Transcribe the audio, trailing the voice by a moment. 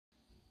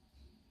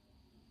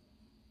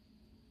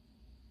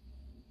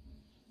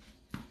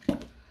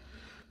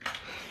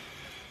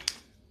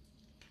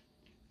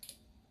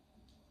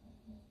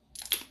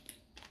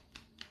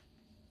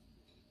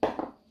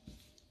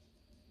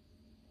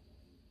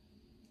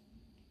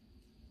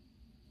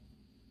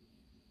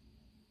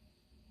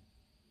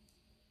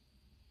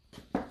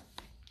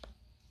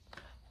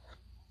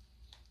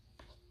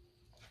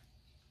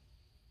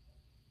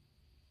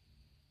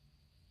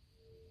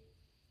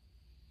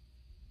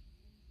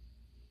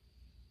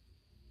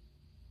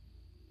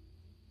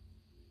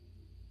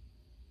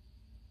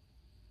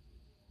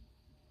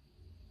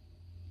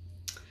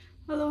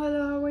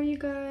you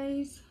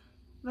guys?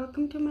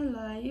 Welcome to my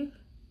live.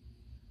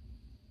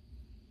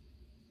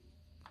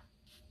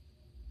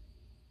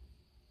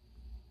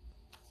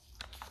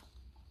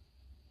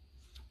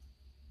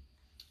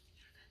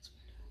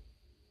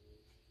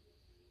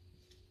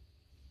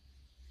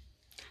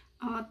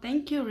 Oh,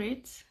 thank you,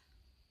 Ritz.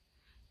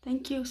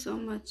 Thank you so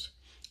much.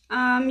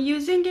 I'm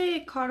using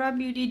a Kara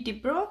Beauty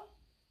Dip Brow.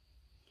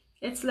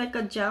 It's like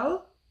a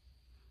gel,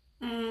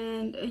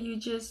 and you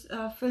just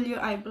fill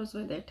your eyebrows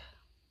with it.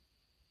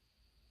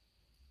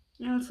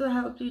 It also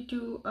helps you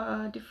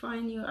to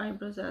define your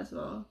eyebrows as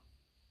well.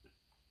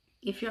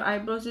 If your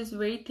eyebrows is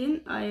very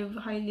thin, I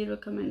highly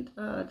recommend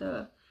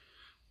the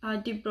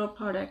Dip Brow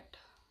product.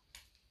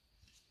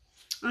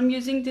 I'm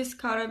using this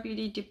Kara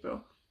Beauty Dip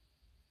Brow.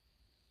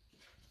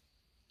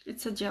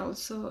 It's a gel,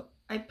 so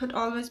I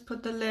always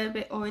put a little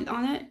bit oil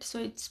on it so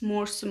it's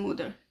more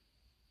smoother.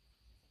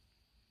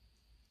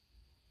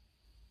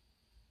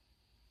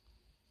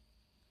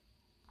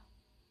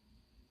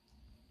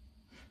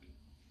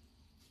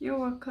 You're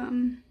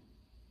welcome.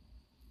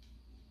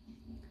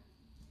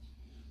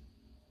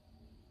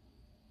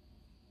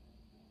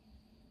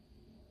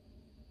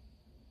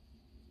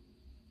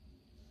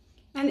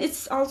 And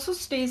it also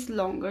stays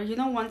longer, you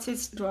know, once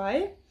it's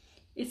dry,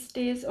 it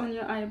stays on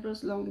your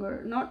eyebrows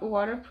longer. Not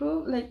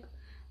waterproof, like,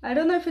 I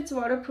don't know if it's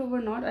waterproof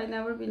or not. I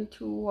never been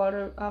to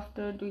water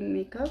after doing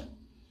makeup,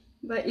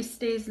 but it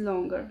stays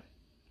longer,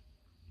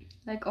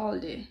 like all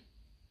day.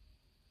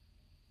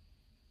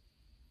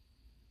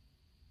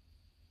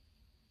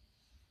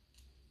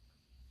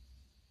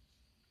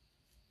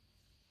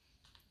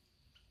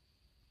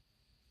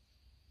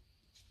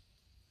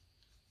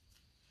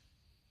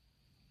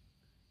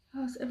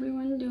 How's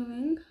everyone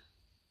doing?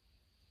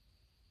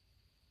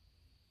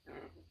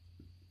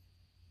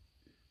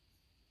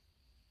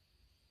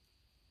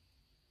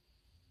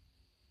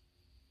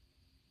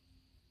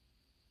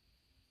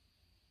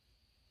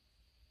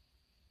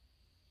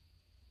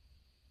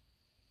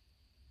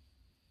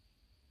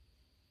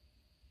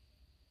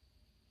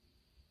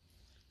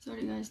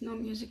 Sorry guys, no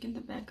music in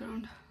the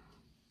background.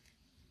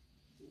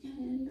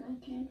 And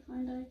I can't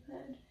find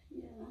iPad.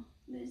 Yeah,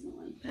 there's no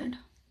iPad.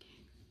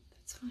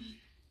 That's fine.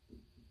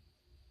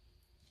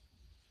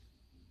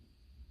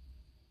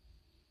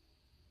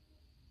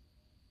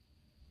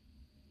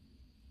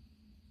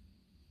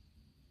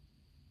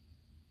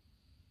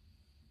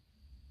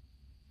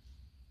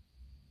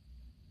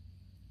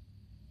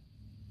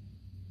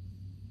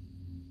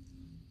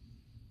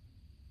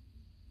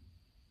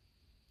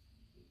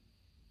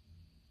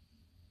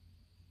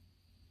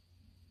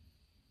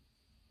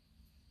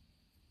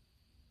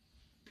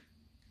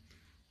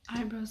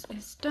 Eyebrows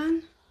is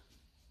done.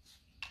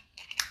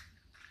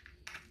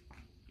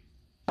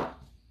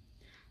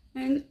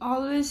 And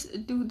always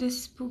do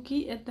this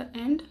spooky at the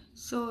end,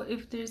 so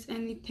if there's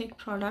any thick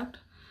product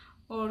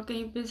और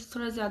कहीं पे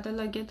थोड़ा ज़्यादा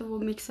लगे तो वो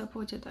mix up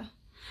हो जाता है.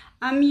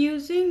 I'm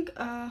using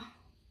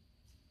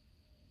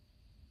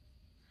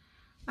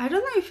I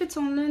don't know if it's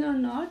online or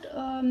not.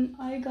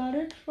 I got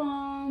it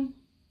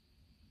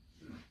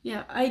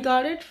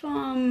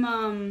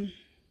from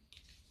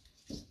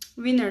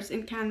Winners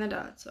in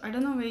Canada, so I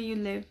don't know where you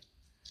live.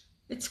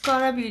 It's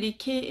Kara Beauty,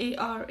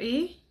 Kara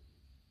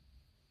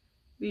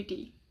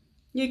Beauty.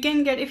 You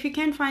can get, if you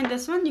can't find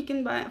this one, you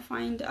can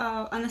find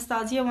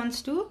Anastasia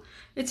ones too.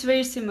 It's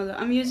very similar.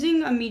 I'm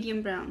using a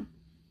medium brown.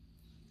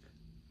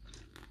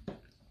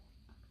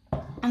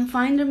 I'm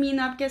fine, Ramin.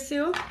 Aap kaise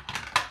ho?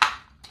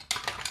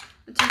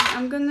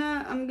 I'm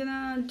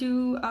gonna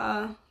do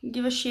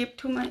give a shape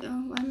to my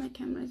why my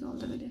camera is all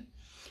the way there.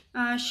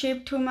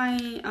 Shape to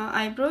my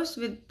eyebrows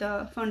with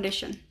the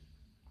foundation.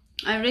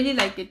 I really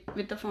like it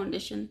with the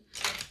foundation.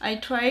 I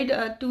tried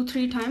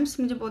 2-3 times.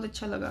 मुझे बहुत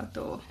अच्छा लगा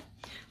तो.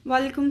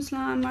 Walaikum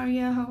salam,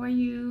 Maria. How are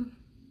you?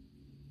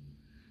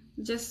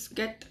 Just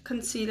get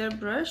concealer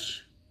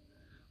brush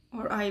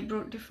or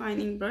eyebrow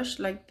defining brush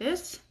like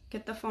this.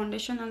 Get the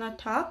foundation on the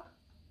top.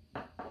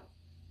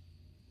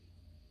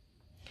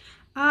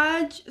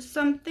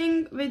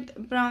 Something with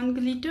brown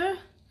glitter.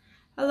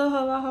 Hello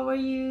Hawa, how are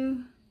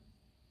you?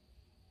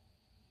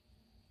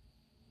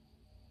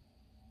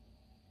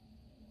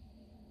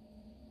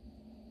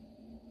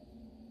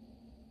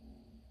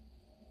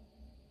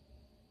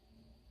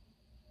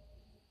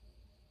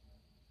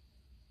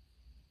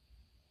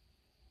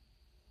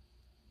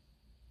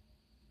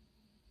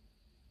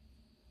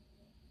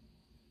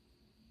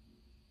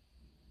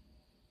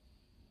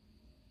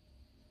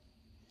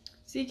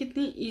 See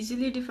कितनी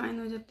easily define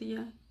हो जाती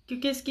है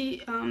क्योंकि इसकी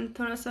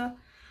थोड़ा सा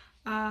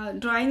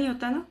dry नहीं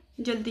होता ना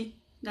जल्दी.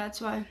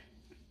 That's why.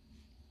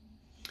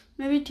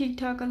 मैं भी ठीक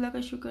ठाक अल्लाह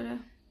का शुक्र है.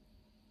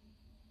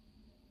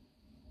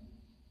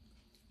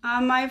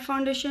 My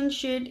foundation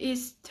shade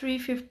is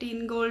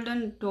 315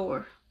 Golden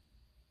Door.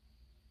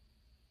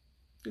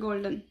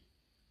 Golden.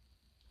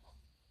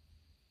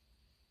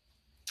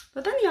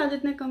 पता नहीं आज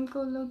इतने कम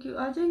को लोग क्यों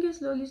आ जाएंगे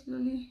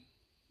slowly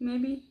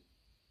maybe.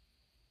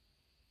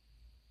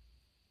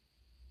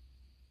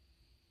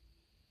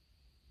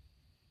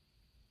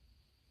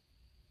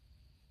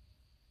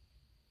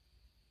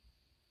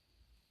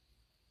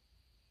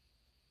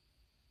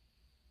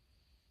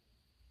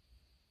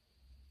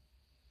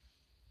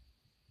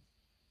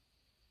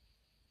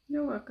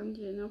 You're welcome,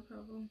 dear. No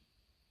problem.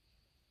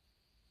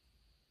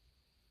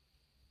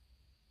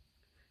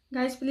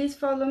 Guys, please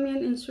follow me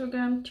on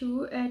Instagram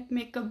too at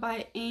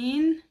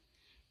Makeupbyain.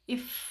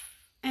 If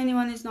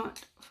anyone is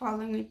not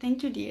following me,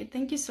 thank you, dear.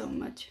 Thank you so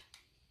much.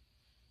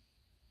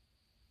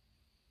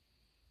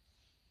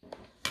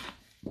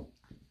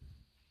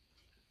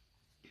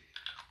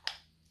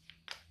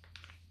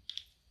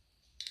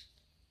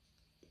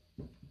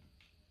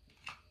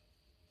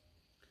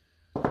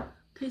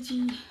 Okay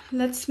ji,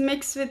 let's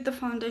mix with the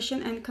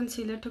foundation and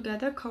concealer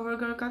together.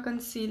 CoverGirl का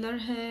concealer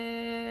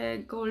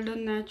है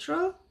Golden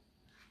Natural,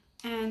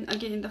 and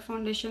again the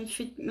foundation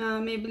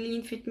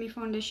Maybelline Fit Me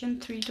foundation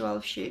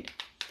 312 shade.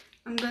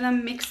 I'm gonna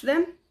mix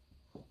them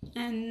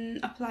and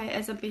apply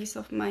as a base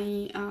of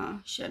my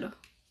shadow.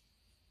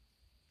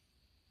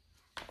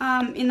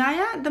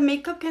 Inaya, the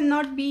makeup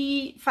cannot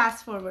be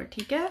fast forward,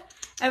 okay?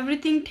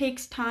 Everything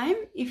takes time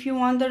if you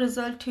want the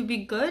result to be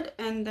good,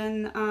 and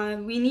then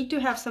we need to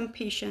have some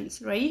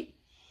patience, right?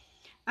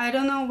 I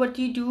don't know what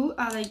you do,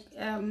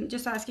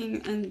 just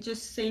asking and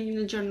just saying in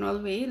a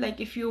general way, like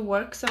if you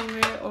work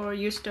somewhere or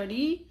you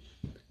study,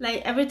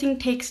 like everything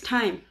takes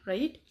time,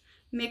 right?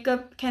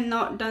 Makeup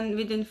cannot done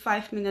within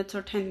 5 minutes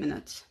or 10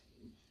 minutes.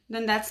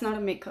 Then that's not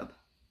a makeup.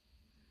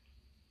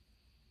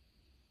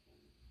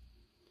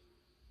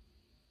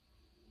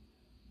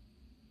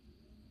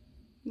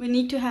 We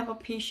need to have a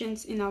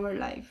patience in our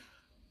life.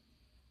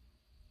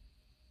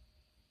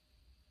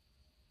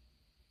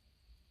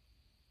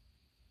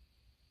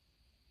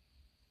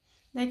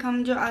 Like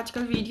हम जो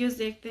आजकल videos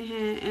देखते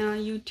हैं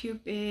YouTube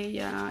पे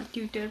या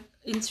Twitter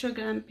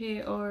Instagram पे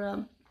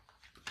और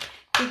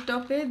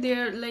TikTok पे,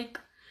 they're like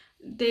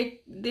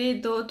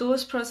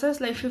those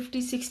process like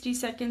 50-60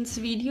 seconds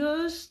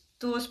videos,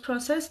 those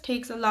process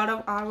takes a lot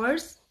of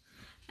hours,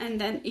 and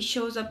then it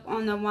shows up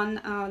on a one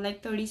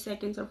like 30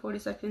 seconds or 40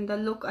 seconds. The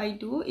look I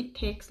do, it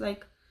takes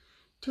like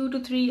 2 to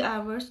 3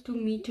 hours to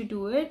me to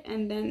do it,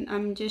 and then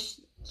I'm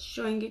just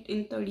showing it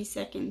in 30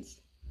 seconds.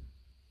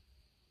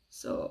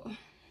 So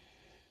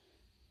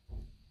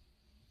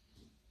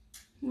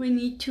we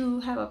need to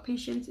have a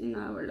patience in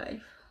our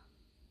life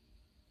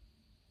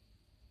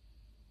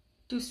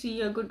to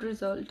see a good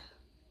result.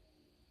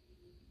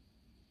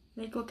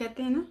 Like वो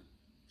कहते हैं ना,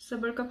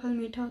 सब्र का फल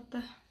मीठा होता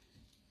है.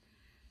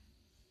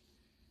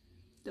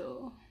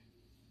 तो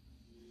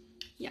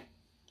yeah,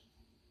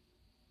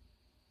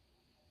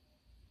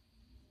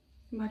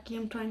 बाकी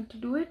I'm trying to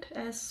do it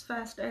as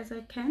fast as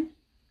I can.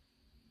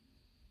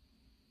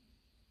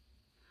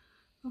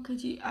 Okay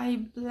ji, I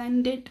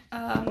blended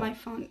my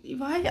phone.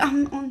 Why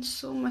I'm on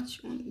so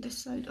much on this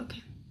side?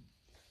 Okay.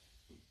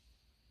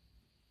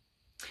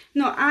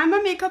 No, I'm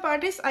a makeup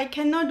artist. I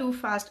cannot do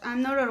fast.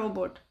 I'm not a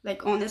robot.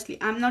 Like honestly,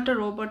 I'm not a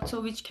robot, so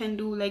which can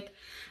do like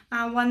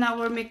 1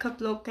 hour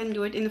makeup look can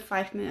do it in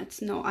 5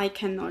 minutes. No, I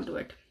cannot do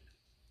it.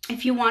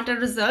 If you want a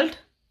result,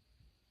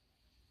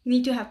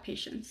 need to have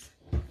patience.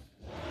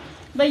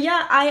 But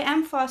yeah, I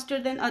am faster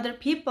than other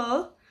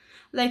people.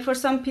 Like for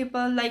some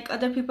people, like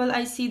other people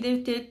I see,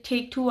 they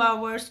take 2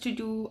 hours to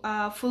do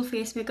full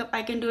face makeup.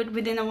 I can do it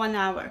within a 1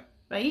 hour,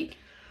 right?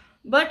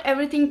 But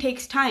everything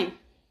takes time.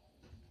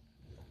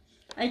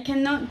 I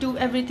cannot do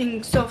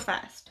everything so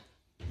fast.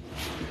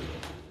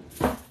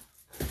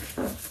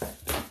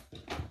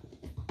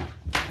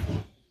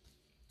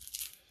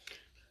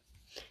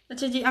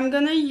 अच्छा जी, I'm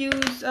gonna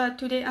use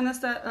today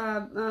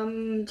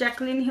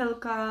Jaclyn Hill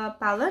का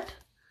palette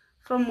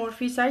from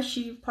Morphe side.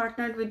 She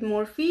partnered with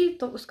Morphe,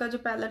 तो उसका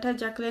जो palette है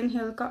Jaclyn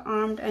Hill का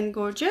Armed and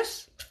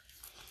Gorgeous,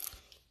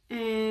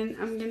 and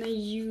I'm gonna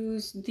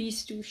use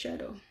these two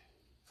shadow.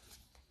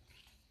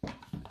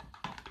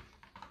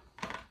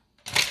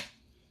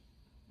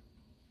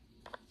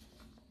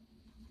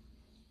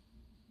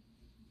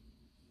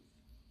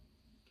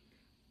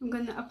 I'm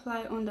gonna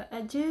apply on the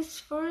edges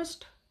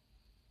first.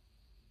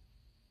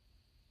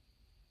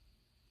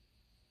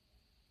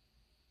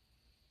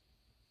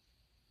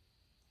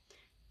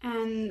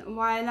 And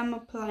while I'm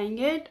applying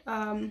it,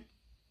 I'm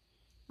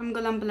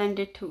gonna blend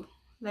it too.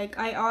 Like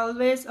I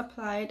always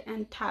apply it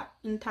and tap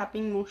in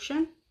tapping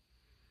motion.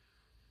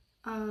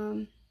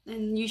 And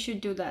you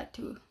should do that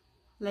too.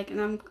 Like,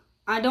 and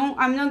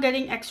I'm not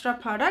getting extra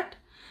product.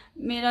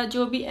 मेरा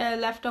जो भी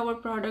leftover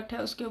product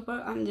है उसके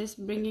ऊपर I'm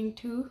just bringing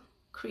to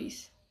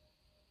crease.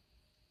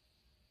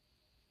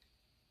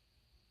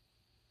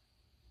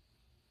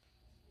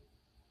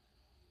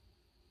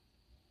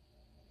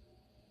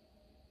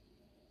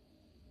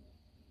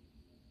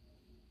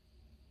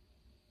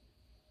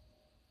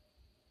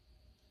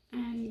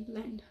 And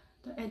blend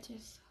the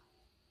edges.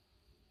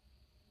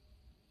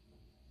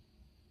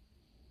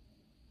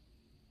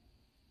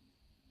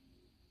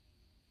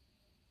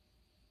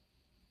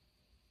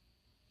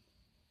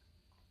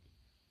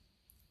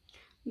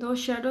 Those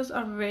shadows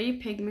are very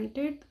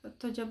pigmented.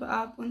 तो जब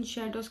आप उन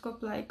shadows को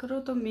apply करो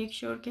तो make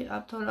sure कि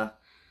आप थोड़ा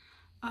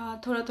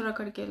थोड़ा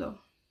करके लो.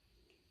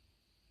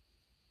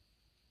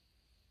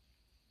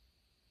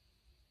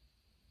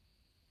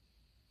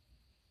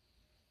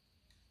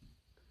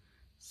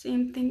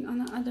 Same thing on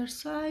the other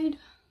side.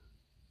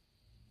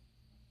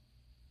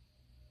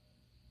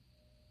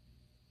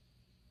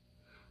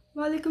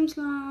 Walaikum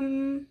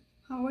salam.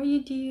 How are you,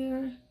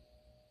 dear?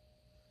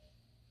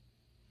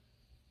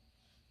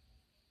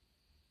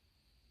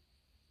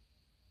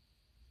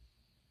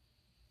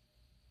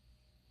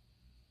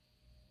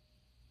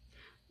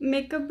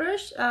 Makeup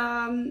brush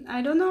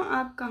I don't know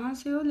आप कहाँ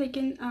से हो,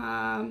 लेकिन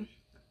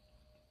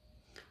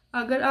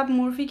अगर आप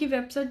मोरफी की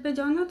वेबसाइट पे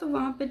जाओ ना तो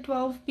वहाँ पे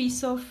 12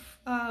 पीस ऑफ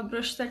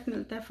ब्रश सेट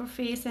मिलता है for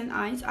face and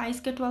eyes. Eyes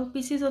के 12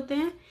 पीसेस होते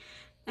हैं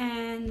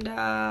एंड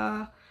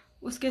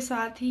उसके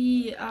साथ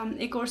ही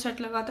एक और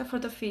सेट लगाता है for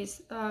the face.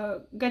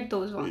 Get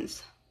those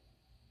once.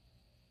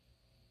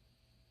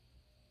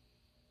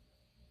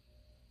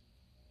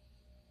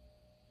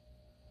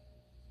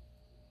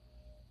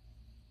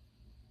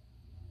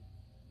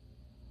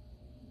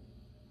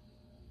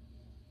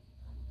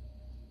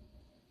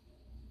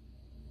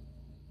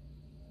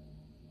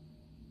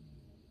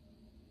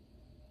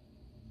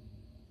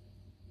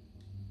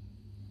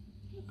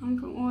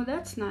 Oh,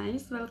 that's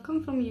nice.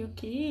 Welcome from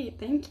UK.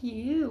 Thank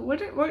you.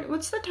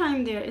 What's the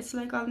time there? It's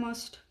like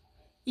almost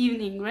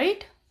evening,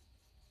 right?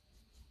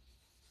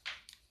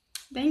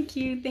 Thank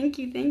you, thank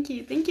you, thank you,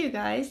 thank you,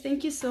 guys.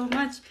 Thank you so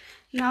much.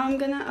 Now I'm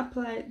gonna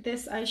apply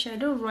this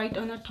eyeshadow right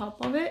on the top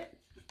of it,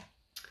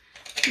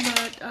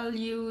 but I'll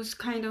use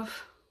kind of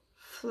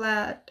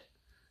flat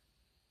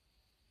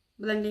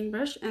blending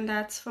brush, and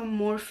that's from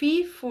Morphe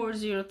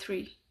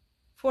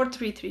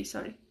 433,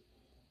 sorry.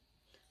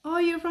 Oh,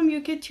 you're from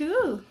UK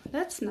too.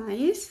 That's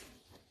nice.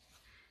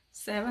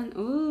 7.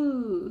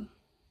 Ooh.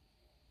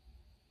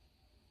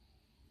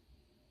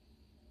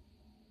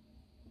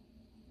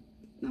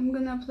 I'm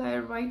gonna apply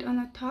it right on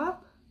the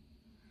top,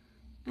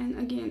 and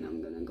again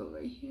I'm gonna go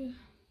right here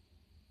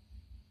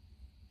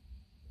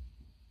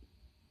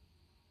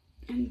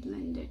and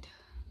blend it.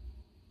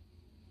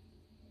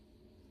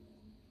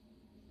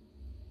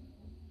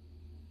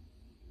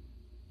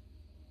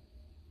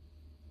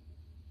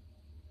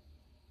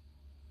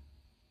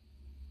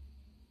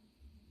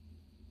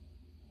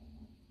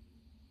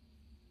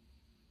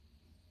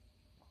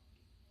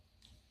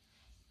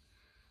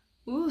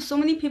 Ooh, so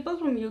many people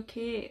from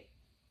UK.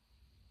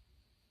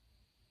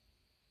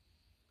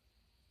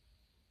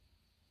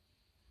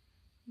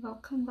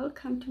 Welcome,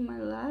 welcome to my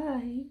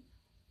live.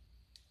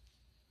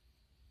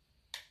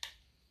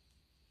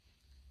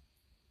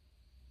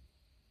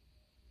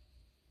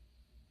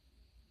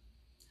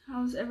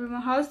 How's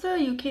everyone? How's the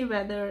UK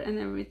weather and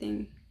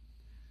everything?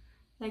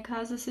 Like,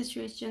 how's the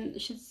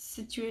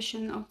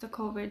situation of the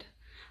COVID?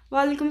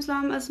 Walaikum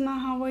salam, Asma.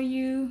 How are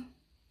you?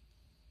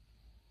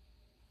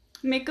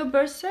 Makeup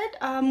brush set.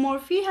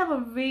 Morphe have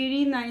a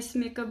very nice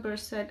makeup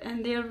brush set,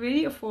 and they are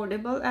very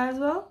affordable as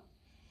well.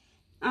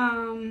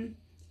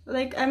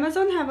 Like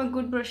Amazon have a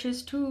good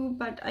brushes too,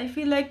 but I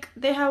feel like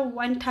they have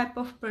one type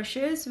of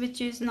brushes which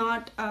is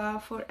not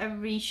for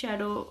every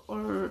shadow,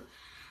 or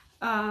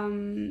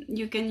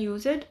you can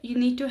use it. You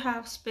need to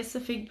have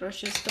specific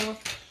brushes. So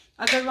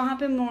अगर वहाँ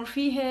पे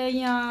Murphy है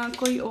या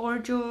कोई और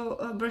जो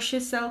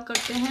brushes sell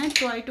करते हैं,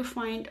 try to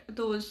find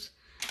those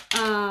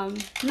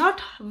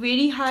not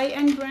very high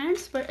end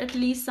brands, but at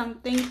least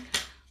something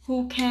who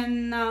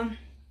can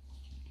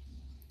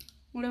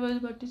what I was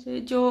about to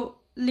say, जो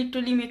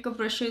literally makeup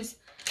brushes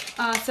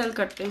sell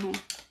करते हों.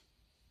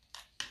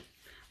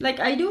 Like,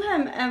 I do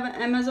have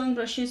Amazon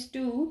brushes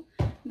too,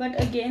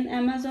 but again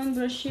Amazon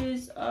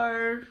brushes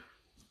are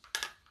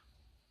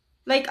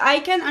like, I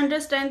can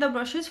understand the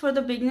brushes. For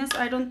the beginners,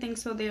 I don't think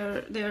so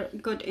they're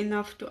good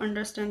enough to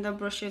understand the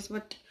brushes,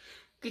 but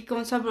कि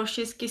कौन सा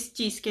brushes किस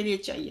चीज़ के लिए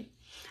चाहिए.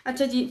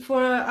 अच्छा जी,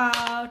 for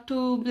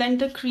to blend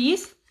the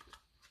crease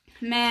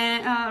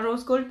मैं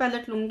rose gold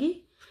palette लूँगी,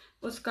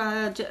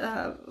 उसका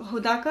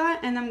हुदा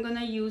का, and I'm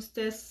gonna use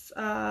this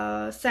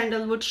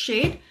sandalwood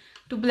shade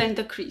to blend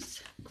the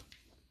crease.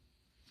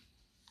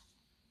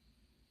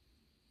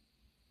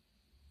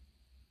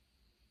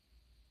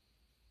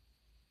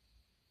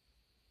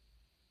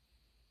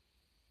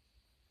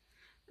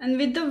 And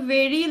with the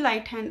very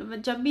light hand.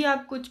 जब भी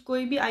आप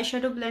कोई भी आई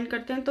शेडो ब्लेंड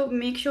करते हैं तो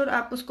मेक श्योर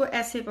आप उसको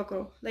ऐसे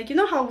पकड़ो, like you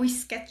know how we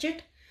sketch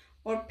it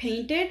और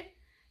पेंट इट,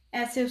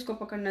 ऐसे उसको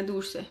पकड़ना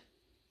दूर से.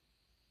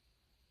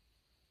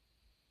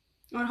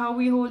 और how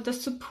we hold the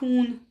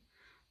spoon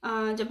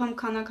जब हम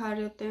खाना खा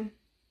रहे होते हैं,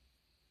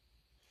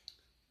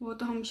 वो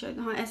तो हम शायद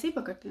हाँ ऐसे ही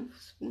पकड़ते हैं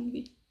स्पून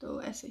भी,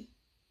 तो ऐसे.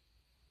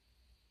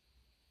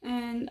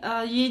 एंड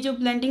ये जो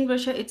ब्लेंडिंग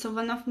ब्रश है, it's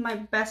one of my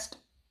best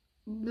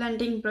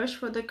blending brush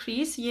for the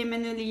crease. ये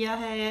मैंने लिया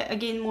है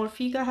अगेन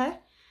मोर्फी का है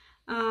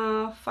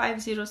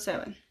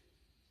 507.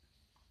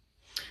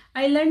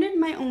 I learned it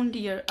my own,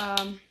 dear,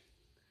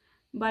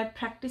 by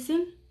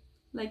practicing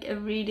like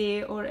every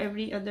day or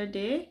every other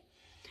day.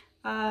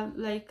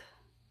 Like,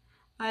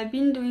 I've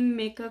been doing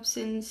makeup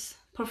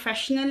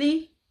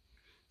professionally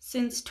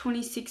since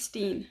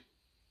 2016.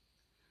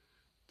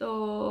 तो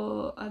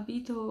अभी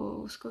तो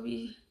उसको भी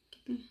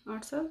कितने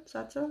 8 साल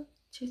 7 साल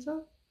 6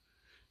 साल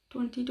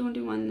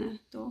 2021 है,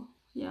 तो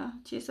या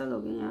 6 साल हो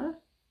गए यार.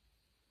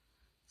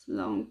 It's a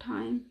long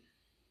time.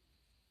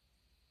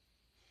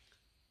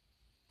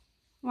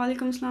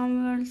 Walaikum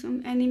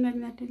salam. Any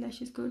magnetic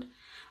lash is good.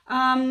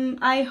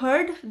 I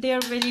heard they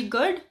are really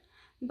good,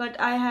 but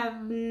I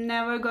have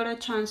never got a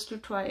chance to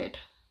try it.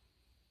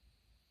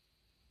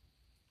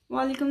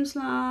 Walaikum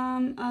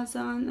salam,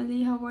 Azan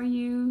Ali, how are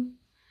you?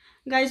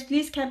 Guys,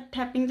 please keep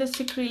tapping the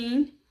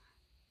screen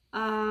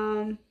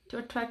to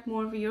attract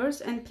more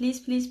viewers, and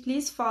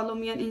please follow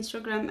me on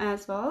Instagram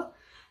as well.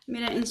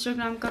 मेरा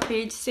Instagram का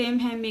page same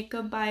है,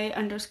 Makeupbyain,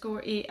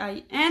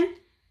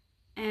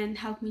 and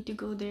help me to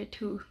go there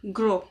too,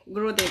 grow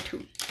there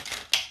too.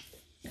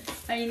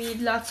 I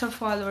need lots of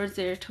followers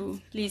there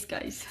too. Please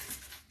guys,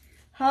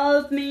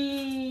 help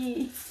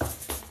me.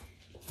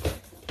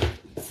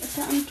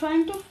 So I'm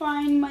trying to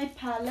find my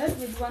palette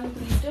with one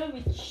glitter,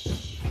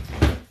 which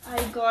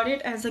I got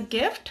it as a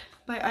gift,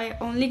 but I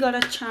only got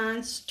a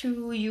chance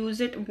to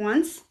use it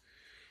once,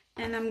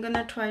 and I'm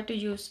gonna try to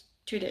use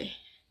today.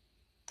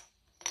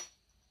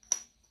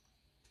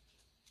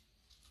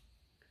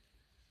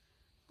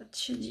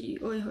 अच्छा जी,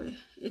 ओए होए,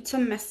 it's a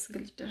mess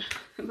glitter,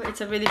 but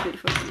it's a really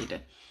beautiful glitter.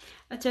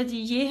 अच्छा जी,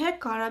 ये है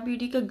Cara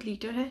Beauty का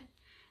glitter है,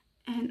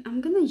 and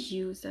I'm gonna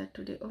use that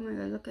today. Oh my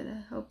god, look at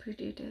that, how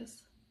pretty it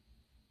is.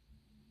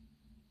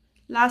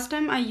 Last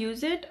time I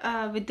used it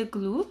with the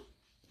glue,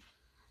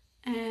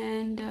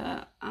 and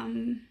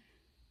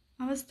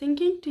I was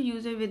thinking to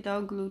use it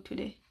without glue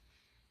today,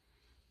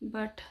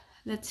 but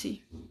let's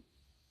see.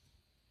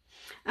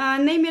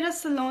 नहीं, मेरा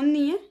salon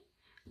नहीं है,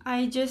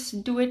 I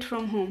just do it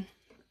from home.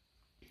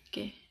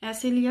 Okay,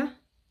 ऐसे लिया,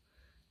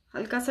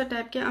 हल्का सा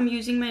tap किया. I'm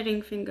using my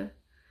ring finger.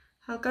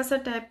 हल्का सा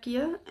टैप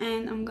किया,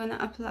 and I'm gonna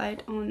apply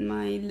it on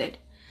my lid.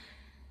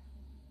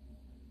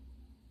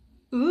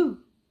 Ooh.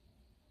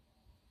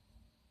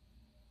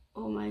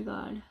 Oh my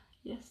god,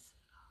 yes.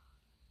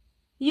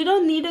 You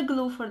don't need a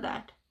glue for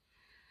that.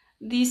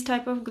 These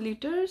type of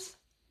glitters,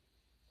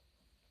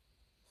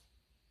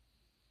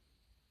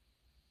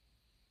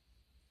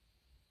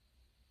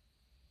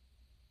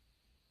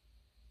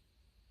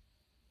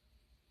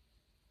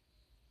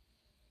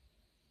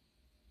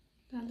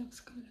 that looks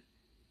good.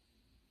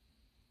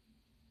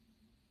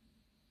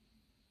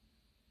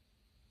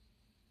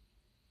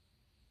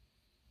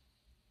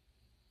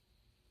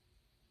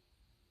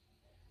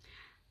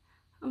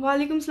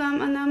 वालेकुम सलाम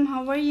Anam,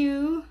 how are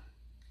you?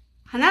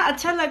 है ना,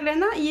 अच्छा लग रहा है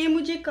ना? ये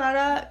मुझे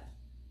कारा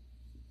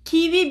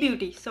kiwi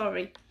beauty,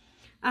 sorry,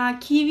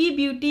 kiwi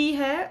beauty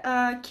है,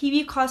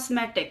 कीवी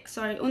कॉस्मेटिक,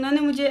 सॉरी,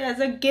 उन्होंने मुझे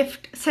एज अ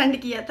गिफ्ट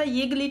सेंड किया था.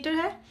 ये ग्लिटर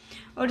है,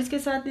 और इसके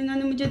साथ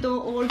इन्होंने मुझे 2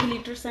 और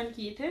ग्लिटर सेंड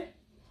किए थे.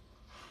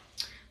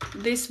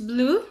 This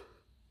blue,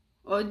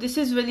 or this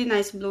is really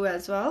nice blue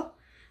as well,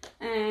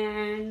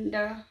 and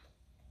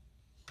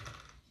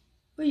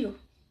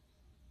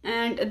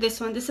and this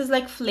one, this is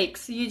like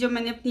flakes. ये जो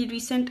मैंने अपनी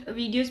recent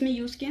videos में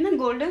use किया ना,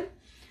 golden,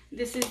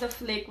 this is the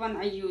flake one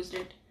I used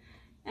it,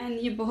 and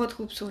ये बहुत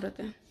खूबसूरत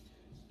है,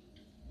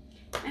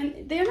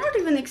 and they are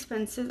not even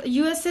expensive.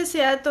 USA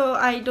से है तो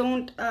I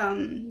don't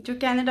जो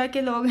कनाडा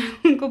के लोग हैं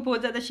उनको बहुत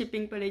ज़्यादा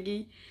शिपिंग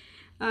पड़ेगी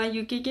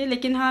यूके के,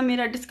 लेकिन हाँ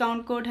मेरा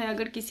डिस्काउंट कोड है,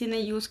 अगर किसी ने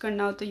यूज़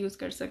करना हो तो यूज़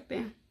कर सकते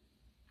हैं.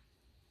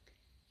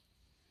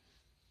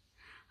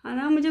 हाँ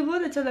ना, मुझे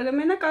बहुत अच्छा लगा.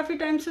 मैं ना काफ़ी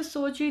टाइम से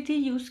सोच रही थी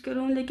यूज़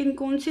करूँ, लेकिन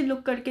कौन सी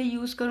लुक करके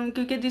यूज़ करूँ,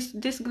 क्योंकि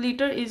this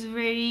glitter is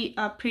very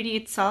pretty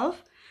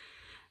itself,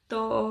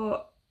 तो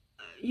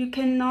you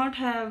can not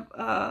have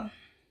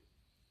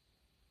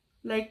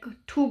like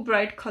too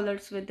bright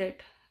colors with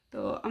it.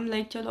 तो I'm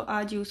like चलो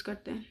आज यूज़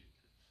करते हैं.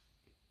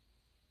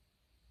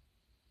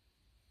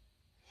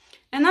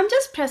 And I'm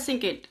just pressing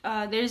it.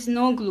 There is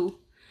no glue.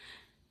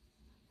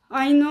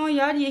 I know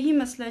यार, यही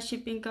मसला है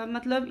शिपिंग का.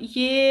 मतलब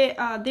ये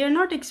they are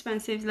not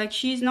expensive, like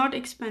she is not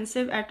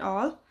expensive at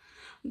all,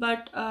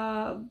 but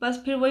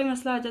बस फिर वही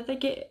मसला आ जाता है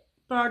कि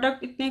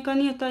प्रोडक्ट इतने का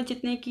नहीं होता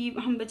जितने की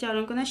हम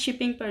बेचारों को ना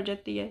शिपिंग पड़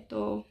जाती है.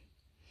 तो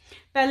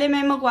पहले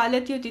मैं मंगवा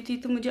लेती होती थी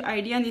तो मुझे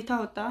आइडिया नहीं था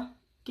होता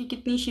कि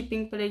कितनी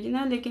शिपिंग पड़ेगी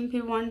ना, लेकिन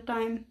फिर one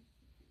time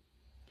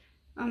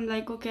I'm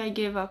like okay, I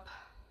gave up.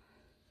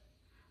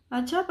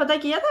 अच्छा, पता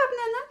किया था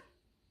आपने ना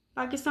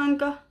पाकिस्तान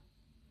का?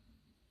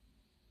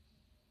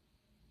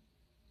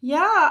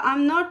 Yeah,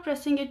 I'm not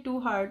pressing it too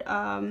hard.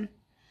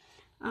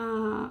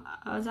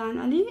 Azan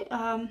Ali,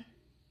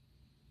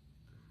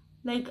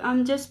 like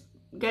I'm just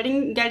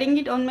getting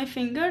it on my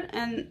finger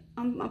and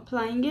I'm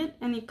applying it,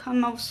 and it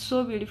come out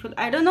so beautiful.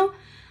 I don't know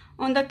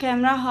on the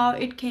camera how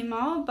it came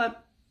out,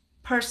 but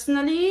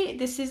personally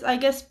this is, I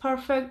guess,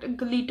 perfect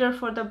glitter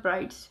for the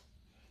brides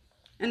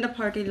and the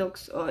party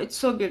looks. Oh, it's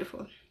so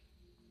beautiful.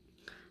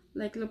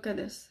 Like look at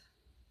this.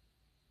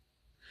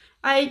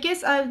 I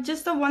guess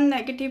just the one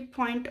negative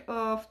point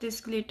of this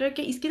glitter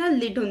कि इसकी ना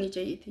lid होनी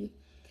चाहिए थी,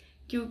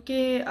 क्योंकि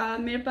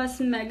मेरे पास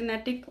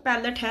magnetic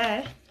palette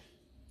है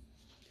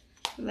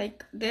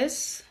like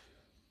this.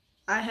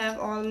 I have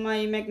all my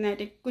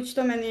magnetic, कुछ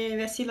तो मैंने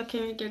वैसे ही रखे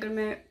हुए कि अगर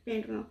मैं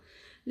पेंट बनाऊँ,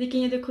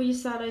 लेकिन ये देखो ये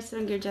सारा इस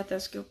तरह गिर जाता है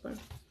उसके ऊपर.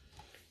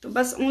 तो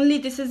बस only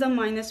this is the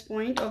minus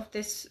point of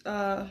this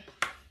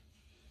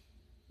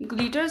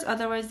glitters,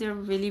 otherwise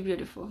they're really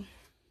beautiful.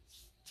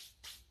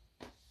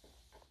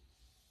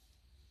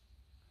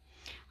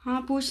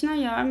 हाँ पूछना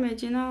यार,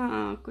 मुझे ना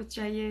कुछ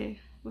चाहिए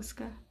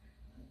उसका।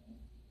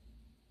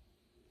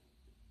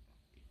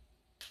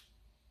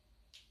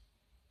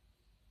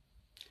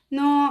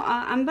 No,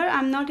 Amber,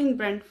 I'm not in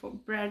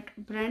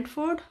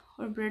Brantford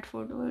or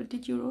Bradford. What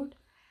did you wrote?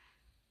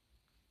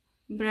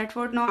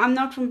 Bradford. No, I'm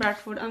not from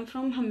Bradford. I'm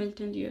from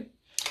Hamilton, dear.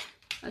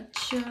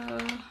 अच्छा,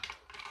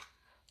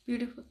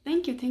 beautiful.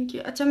 Thank you, thank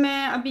you. अच्छा,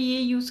 मैं अभी ये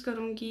यूज़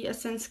करूँगी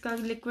एसेंस का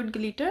लिक्विड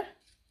ग्लिटर।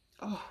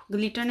 ओह,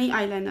 glitter नहीं,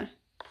 eyeliner.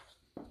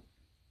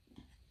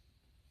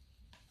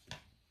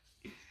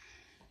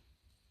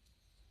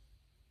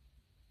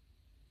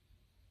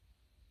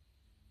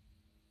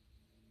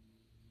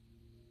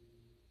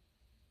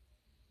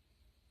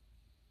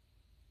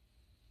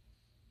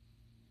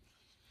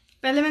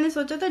 पहले मैंने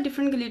सोचा था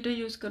डिफरेंट ग्लिटर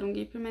यूज़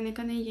करूँगी, फिर मैंने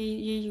कहा नहीं,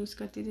 ये यूज़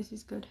करती, this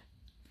is good.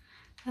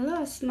 Hello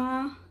Asma,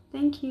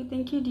 thank you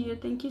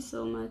dear, thank you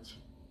so much.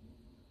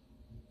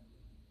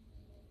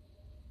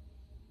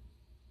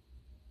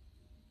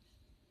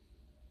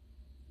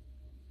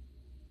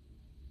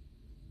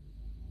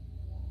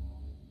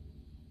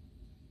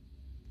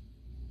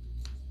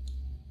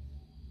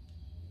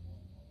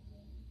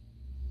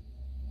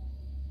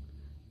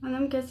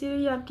 Madam कैसी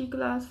रही आपकी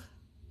class?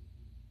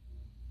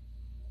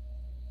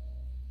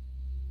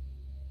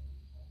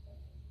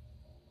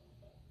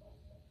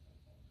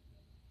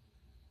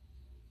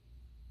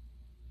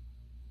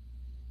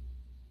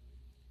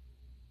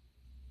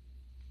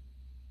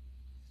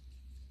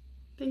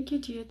 Thank you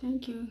dear,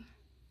 thank you.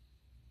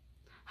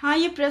 हाँ,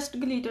 ये प्रेस्ड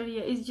ग्लिटर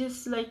है, it's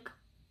just like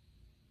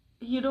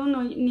you don't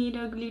need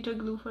a glitter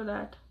glue for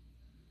that,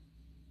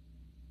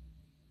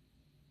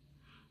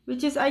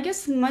 which is I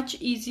guess much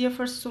easier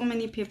for so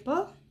many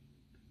people.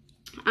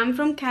 I'm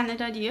from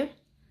Canada, dear.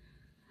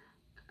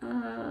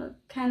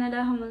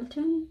 Canada,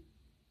 Hamilton.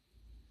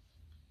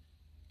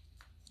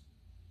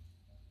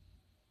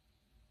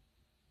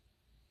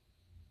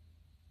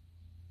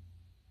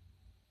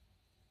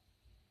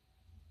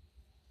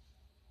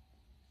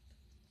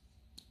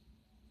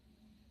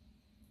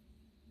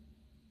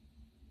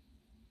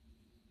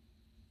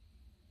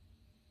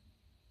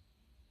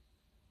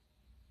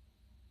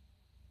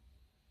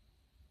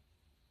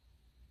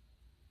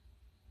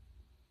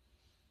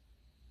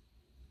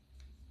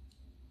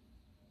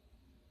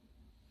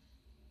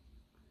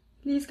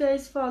 Please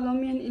guys follow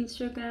me on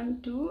Instagram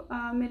too.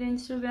 मेरे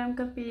Instagram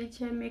का page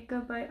है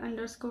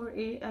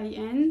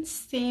Makeupbyain,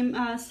 same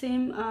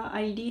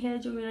ID है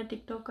जो मेरा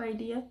TikTok का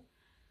ID है.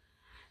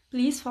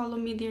 Please follow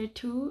me there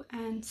too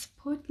and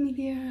support me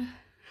there.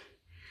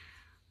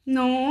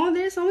 No,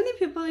 there's so many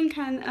people in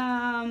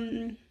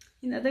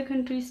other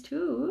countries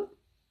too.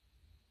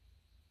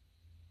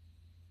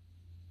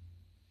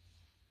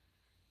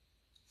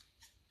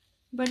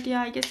 But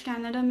yeah, I guess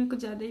Canada में कुछ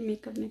ज़्यादा ही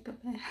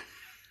मेकअप है.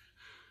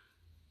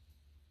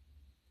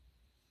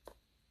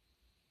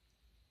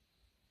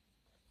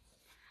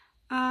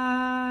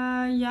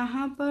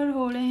 यहाँ पर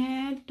हो रहे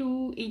हैं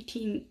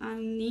 2:18. I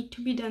need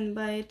to be done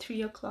by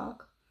 3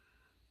 o'clock.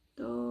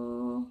 तो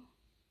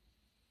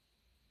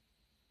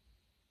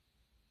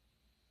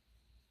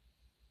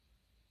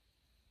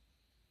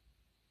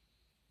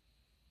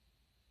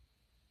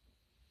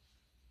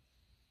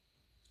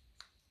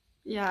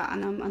yeah,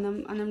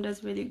 Anam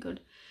does really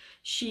good.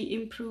 She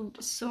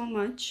improved so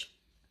much.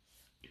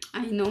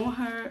 I know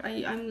her.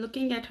 I'm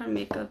looking at her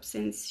makeup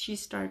since she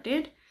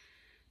started,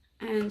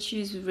 and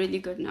she's really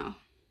good now.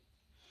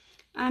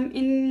 I'm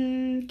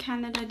in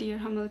Canada, dear,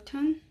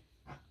 Hamilton.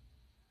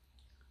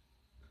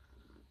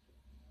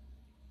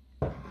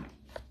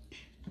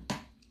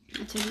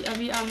 Actually,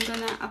 abhi I'm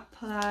gonna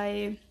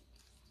apply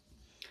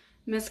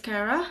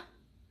mascara,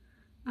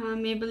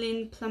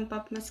 Maybelline Plump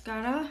Up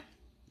mascara.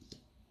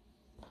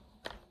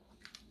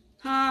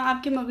 हाँ,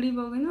 आपके मगरिब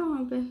हो गए ना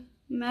वहाँ पे.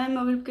 मैं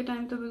मगरिब के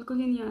टाइम तो बिल्कुल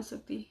ही नहीं आ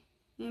सकती.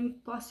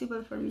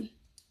 Impossible for me.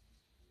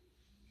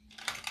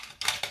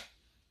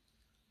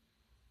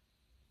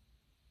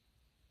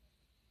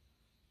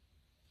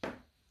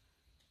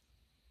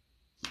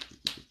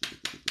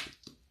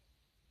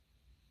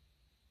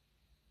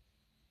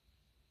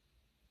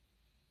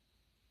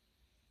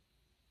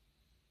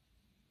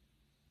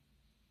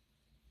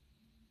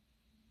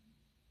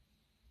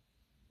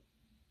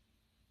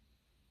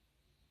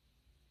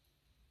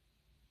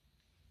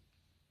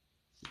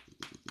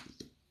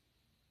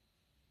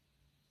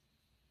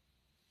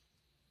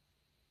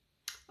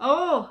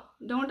 Oh,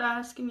 don't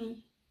ask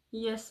me.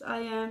 Yes, I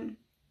am.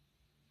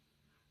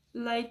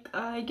 Like,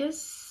 I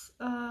guess,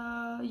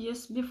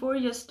 yes, before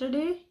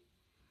yesterday,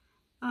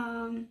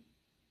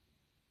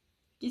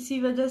 किसी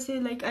वजह से,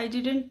 like, I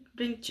didn't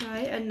drink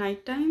chai at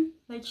night time,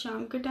 like,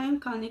 शाम के टाइम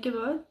खाने के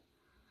बाद,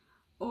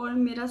 और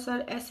मेरा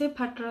सर ऐसे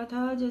फट रहा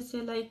था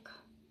जैसे, like,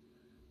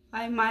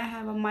 I might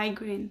have a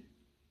migraine.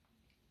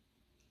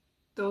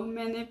 तो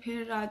मैंने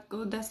फिर रात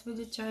को 10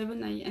 बजे चाय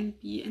बनाई एंड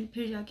पी, एंड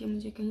फिर जाके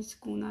मुझे कहीं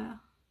सुकून आया.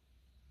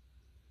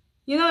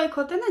 एक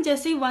होता है ना,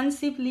 जैसे ही 1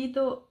 सिप ली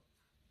तो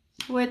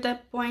वो एट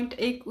दैट पॉइंट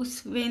एक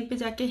उस वेन पे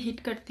जाके हिट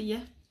करती है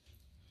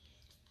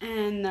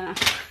एंड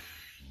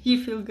यू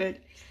फील गुड.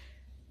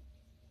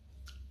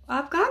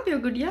 आप कहाँ पे हो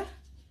गुड़िया?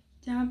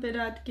 जहाँ पे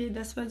रात के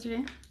 10 बज रहे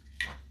हैं।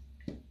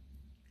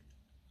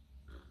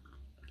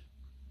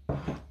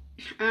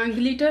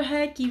 ग्लिटर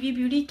है kiwi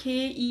beauty,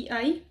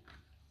 KEIWI,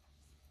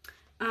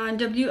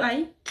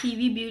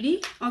 kiwi beauty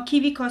और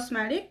कीवी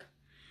कॉस्मेटिक।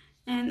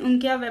 एंड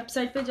उनके आप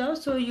वेबसाइट पे जाओ,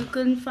 so you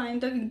can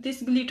find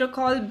this glitter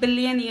called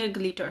billionaire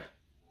glitter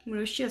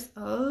Mauritius.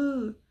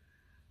 Oh,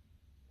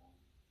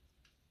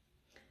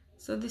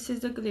 so this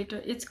is the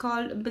glitter. It's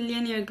called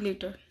billionaire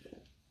glitter.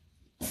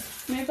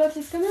 मेरे पास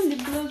इसका ना लिप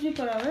ग्लॉस भी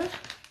पड़ा हुआ है,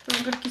 तो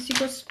अगर किसी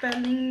को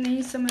स्पेलिंग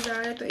नहीं समझ आ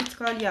रहा है तो it's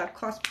called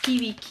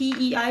kiwi,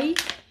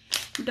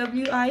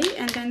 KEIWI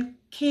and then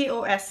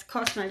KOS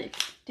cosmetics,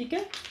 ठीक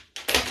है।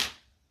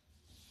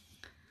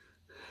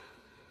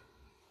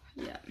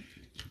 Yeah,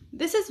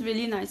 this is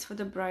really nice for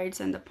the brides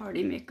and the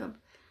party makeup.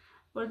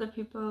 For the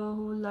people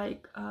who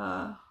like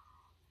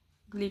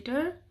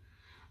glitter,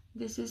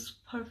 this is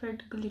perfect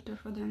glitter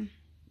for them.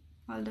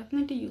 I'll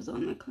definitely use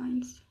on my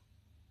clients.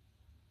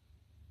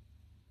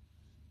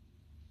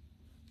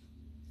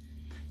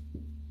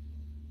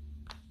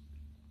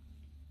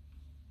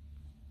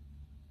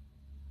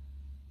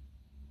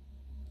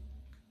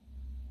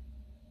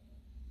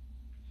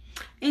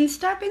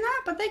 Insta पे ना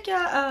पता है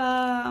क्या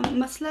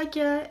मसला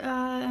क्या है,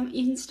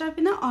 Insta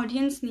पे ना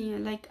ऑडियंस नहीं है।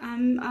 Like I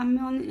am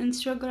on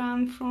Instagram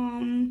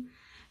from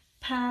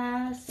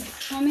past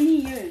how many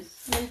years,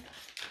 like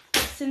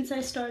since I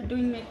started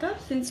doing makeup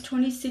since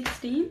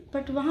 2016,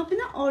 but वहाँ पे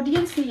ना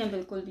ऑडियंस नहीं है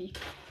बिल्कुल भी।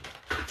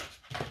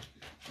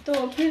 तो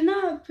फिर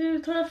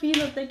थोड़ा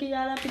फील होता है कि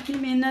यार आप इतनी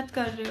मेहनत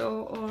कर रहे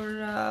हो और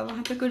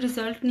वहाँ पे कोई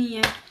रिजल्ट नहीं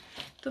है,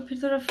 तो फिर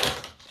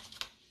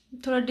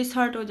थोड़ा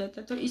डिसहार्ट हो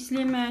जाता है। तो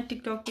इसलिए मैं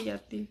टिकटॉक पे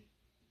जाती हूँ।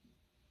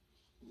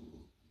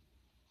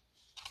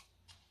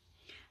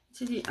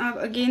 जी, अब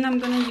again I am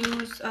gonna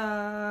use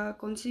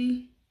कौन सी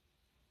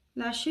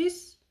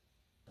लैशेस,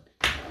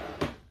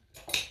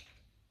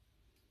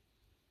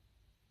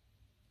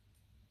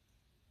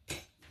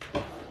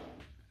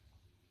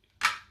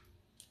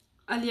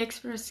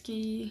 AliExpress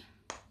की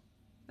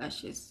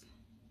lashes.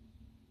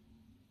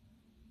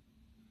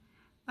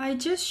 I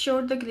just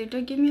showed the glitter,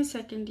 give me a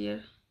second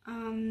here.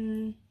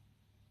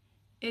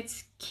 It's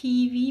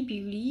Kiwi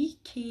Beauty,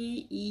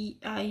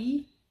 KEIWI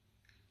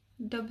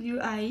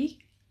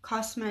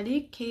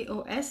Cosmetic,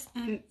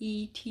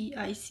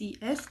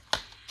 KOSMETICS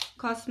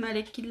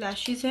Cosmetic की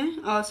lashes हैं।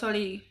 Oh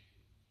sorry,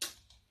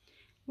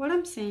 what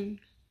I'm saying,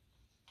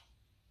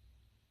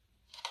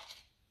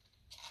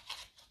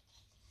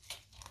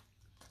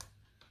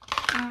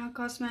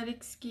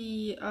 cosmetics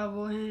की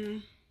वो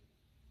हैं,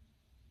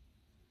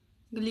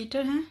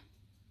 glitter हैं।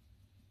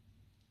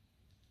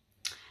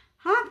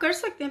 हाँ, आप कर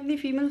सकते हैं, अपनी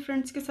फीमेल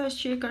फ्रेंड्स के साथ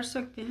शेयर कर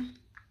सकते हैं।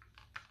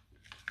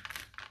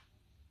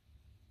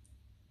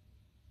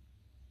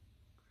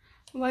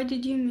 Why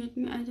did you mute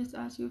me? I just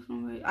asked you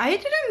from where. I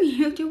didn't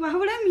mute you. Why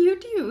would I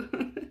mute you?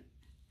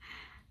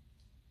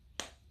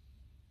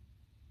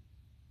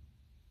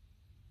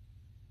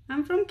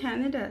 I'm from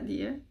Canada,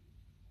 dear.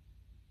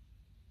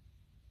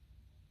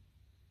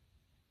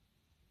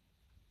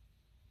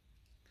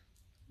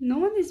 No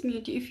one is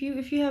mute. If you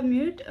have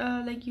mute,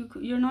 like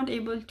you're not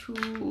able to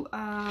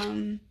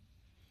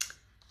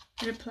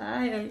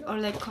reply or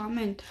like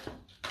comment.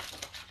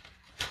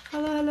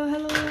 Hello.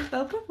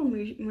 Welcome from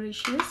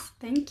Mauritius.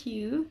 Thank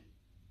you.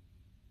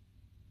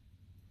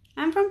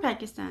 I'm from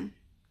Pakistan.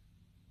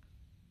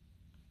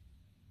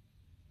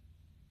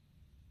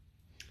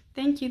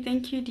 Thank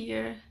you,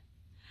 dear.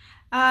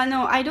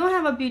 No, I don't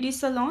have a beauty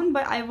salon,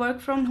 but I work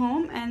from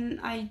home and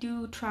I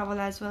do travel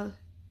as well.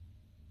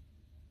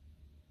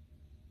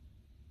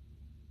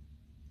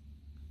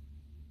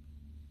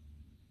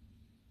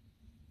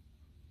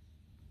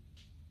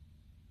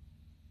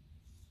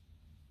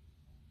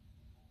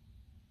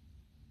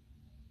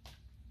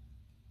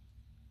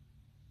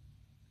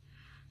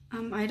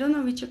 I don't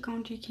know which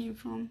account you came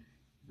from.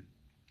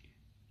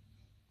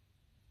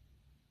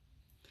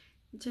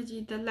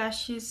 Jaji, the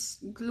lashes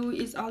glue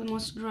is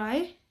almost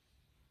dry.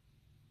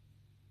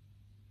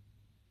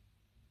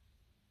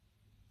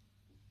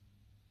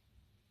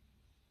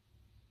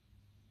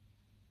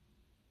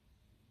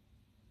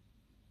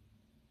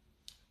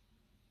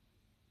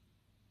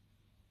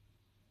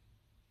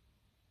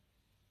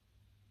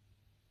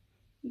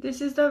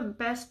 This is the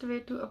best way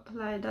to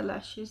apply the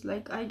lashes.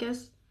 Like, I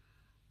guess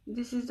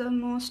this is the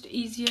most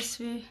easiest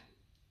way.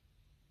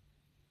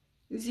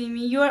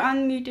 Zimi, you are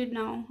unmuted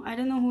now. I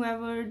don't know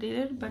whoever did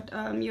it, but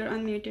you're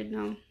unmuted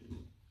now.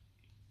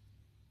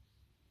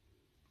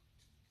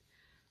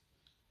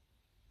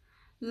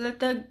 Let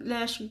the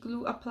lash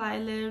glue apply a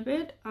little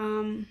bit,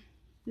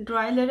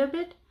 dry a little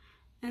bit,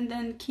 and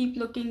then keep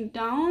looking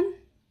down,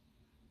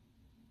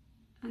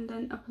 and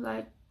then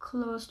apply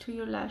close to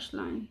your lash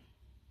line.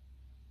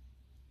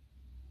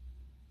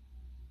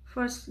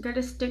 First, get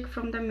a stick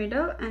from the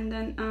middle, and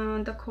then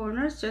the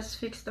corners, just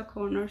fix the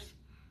corners,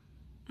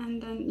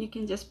 and then you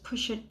can just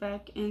push it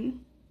back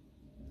in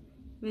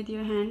with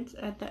your hands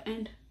at the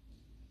end.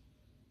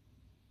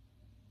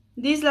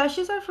 These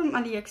lashes are from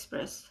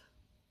AliExpress.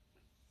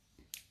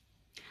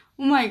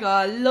 Oh my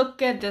god,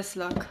 look at this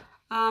look.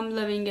 I'm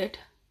loving it.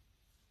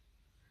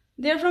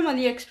 They're from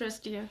AliExpress,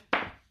 dear.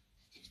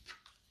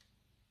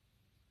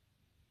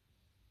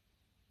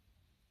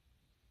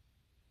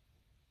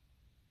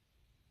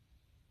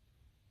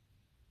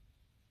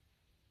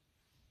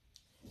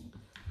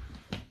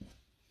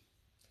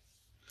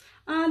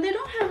 They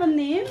don't have a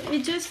name. You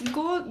just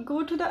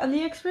go to the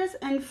AliExpress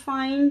and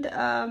find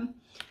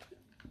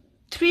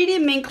 3D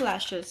mink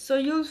lashes. So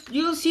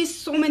you'll see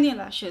so many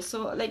lashes. So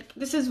like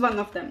this is one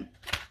of them.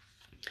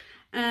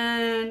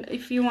 And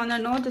if you wanna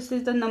know, this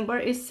is the number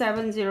is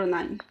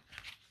 709.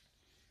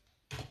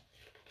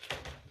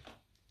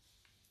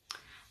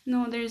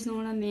 No, there is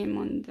not a name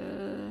on the.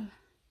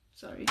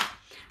 Sorry.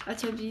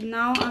 Achha,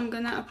 now I'm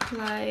gonna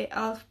apply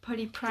e.l.f.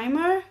 Putty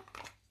primer.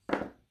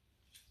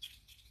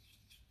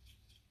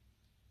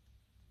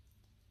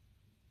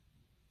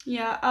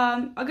 Yeah,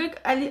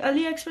 अगर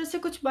AliExpress से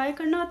कुछ buy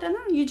करना होता है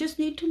ना, you just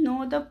need to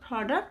know the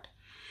product,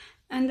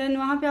 and then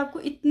वहाँ पे आपको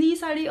इतनी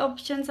सारी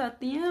options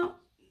आती हैं,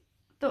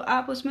 तो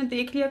आप उसमें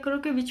देख लिया करो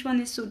कि which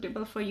one is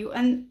suitable for you,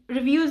 and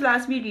reviews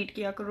last भी read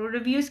किया करो.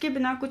 Reviews के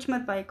बिना कुछ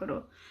मत buy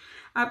करो.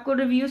 आपको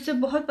reviews से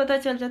बहुत पता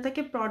चल जाता है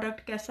कि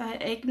product कैसा है.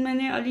 एक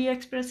मैंने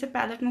AliExpress से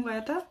palette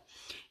मंगवाया था.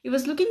 It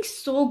was looking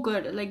so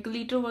good, like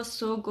glitter was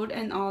so good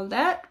and all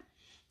that,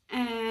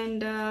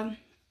 and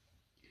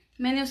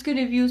मैंने उसके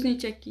रिव्यूज़ नहीं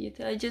चेक किए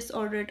थे. I just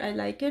ordered, I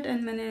like it,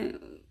 and मैंने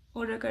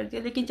ऑर्डर कर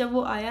दिया. लेकिन जब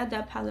वो आया,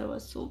 that palette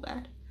was so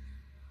bad.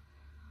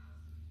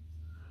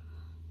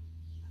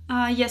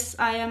 Yes,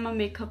 I am a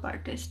makeup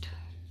artist.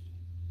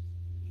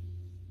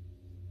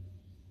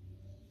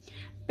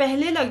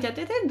 पहले लग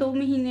जाते थे 2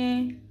 महीने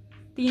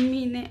 3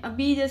 महीने.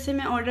 अभी जैसे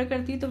मैं ऑर्डर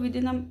करती तो विद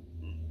इन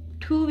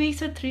 2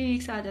 वीक्स और 3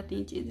 वीक्स आ जाती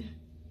हैं चीज़ें.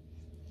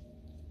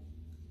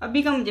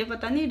 अभी का मुझे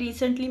पता नहीं,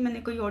 रिसेंटली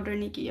मैंने कोई ऑर्डर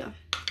नहीं किया.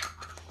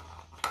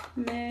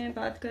 मैं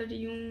बात कर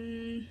रही हूँ,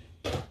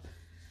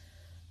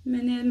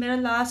 मेरा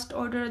लास्ट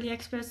ऑर्डर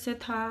AliExpress से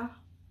था,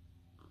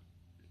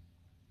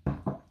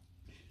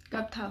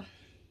 कब था,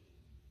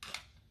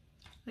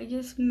 आई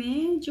गेस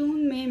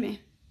मई में.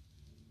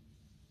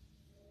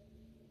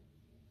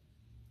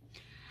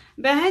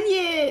 बहन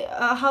ये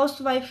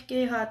हाउस वाइफ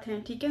के हाथ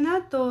हैं, ठीक है ना.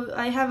 तो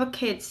I have a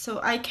kids, so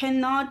I can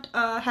not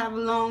have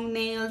long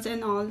nails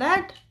and all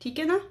that, ठीक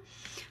है ना.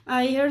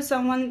 आई हर्ड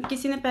समवन,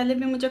 किसी ने पहले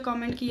भी मुझे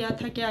कमेंट किया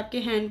था कि आपके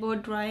हैंड बहुत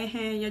ड्राई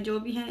हैं या जो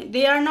भी हैं.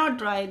 They are not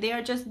dry, they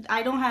are just,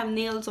 I don't have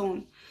nails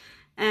on,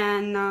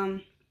 and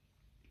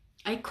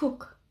I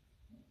cook,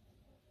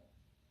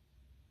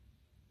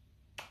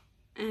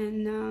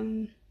 and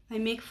I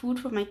make food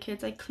for my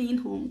kids, I clean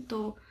home.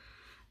 तो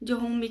जो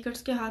होम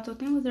मेकर्स के हाथ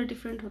होते हैं वो ज़रा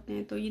डिफरेंट होते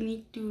हैं. तो you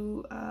need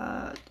to,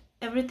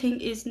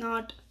 everything is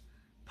not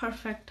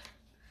perfect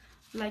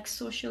like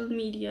social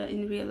media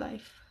in real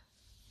life,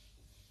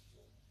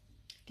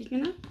 ठीक है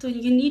ना. तो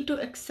you need to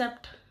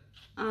accept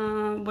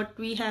what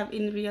we have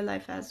in real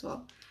life as well.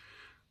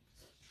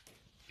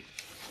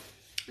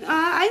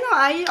 I know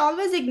I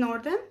always ignore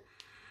them,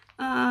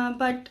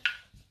 but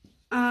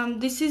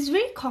this is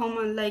very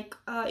common. Like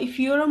if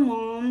you're a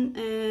mom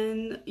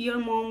and your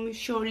mom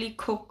surely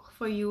cook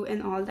for you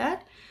and all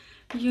that,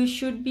 you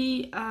should be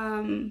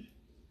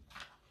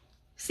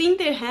seeing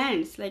their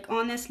hands. Like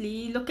honestly,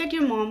 look at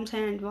your mom's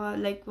hand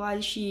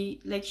while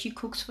she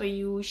cooks for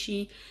you, she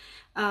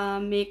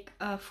make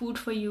food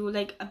for you.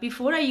 Like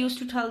before I used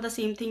to tell the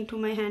same thing to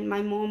my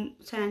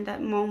mom's hand,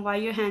 that mom, why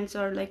your hands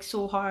are like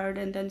so hard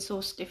and then so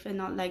stiff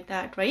and all like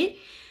that, right?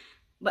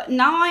 But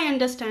now I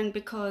understand,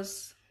 because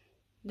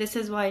this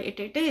is why it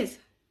is.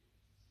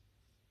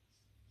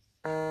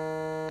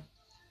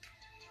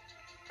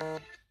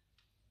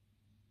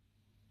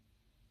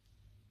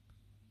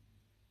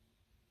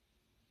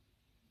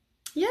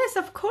 Yes,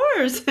 of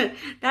course.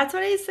 That's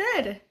what I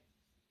said.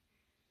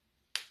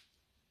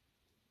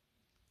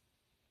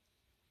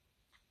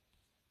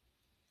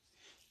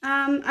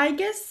 I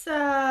guess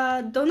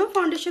दोनों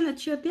foundation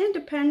अच्छी होती हैं,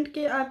 depend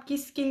कि आपकी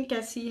skin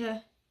कैसी है.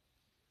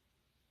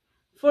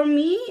 For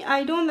me,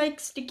 I don't like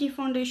sticky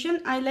foundation,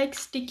 I like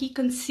sticky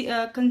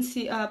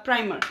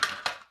primer.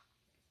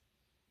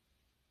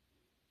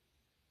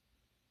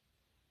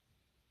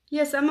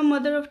 Yes, I'm a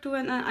mother of 2,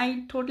 and I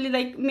totally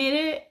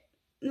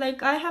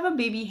like I have a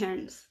baby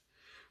hands.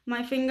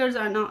 My fingers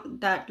are not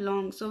that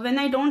long, so when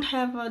I don't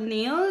have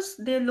nails,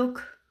 they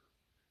look.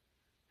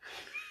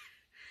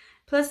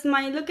 Plus,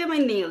 look at my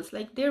nails,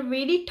 like they're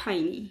very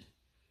tiny.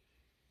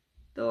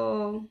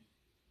 So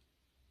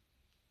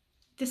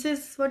this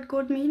is what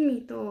God made me,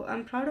 so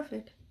I'm proud of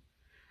it.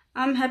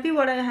 I'm happy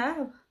what I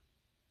have.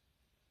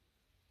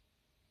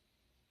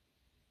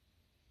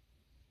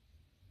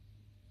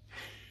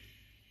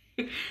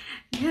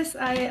 Yes,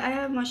 I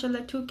have,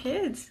 mashallah, 2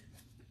 kids.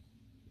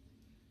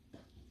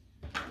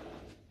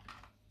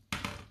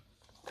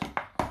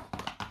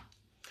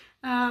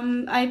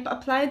 I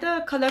apply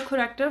the color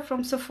corrector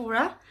from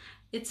Sephora.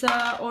 It's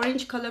a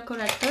orange color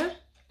corrector,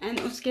 and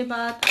उसके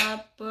बाद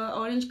आप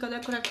orange color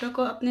corrector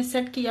को अपने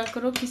set किया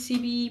करो किसी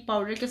भी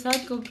powder के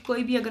साथ,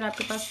 कोई भी अगर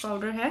आपके पास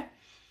powder है.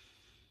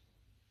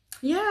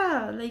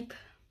 Yeah, like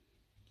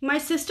my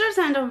sister's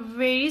hands are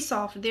very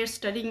soft. They're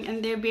studying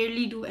and they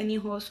barely do any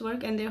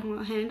housework, and their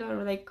hand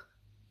are like,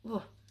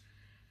 oh,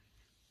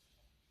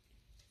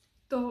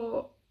 तो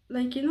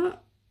लाइक यू नो,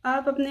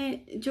 आप अपने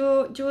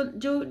जो जो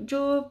जो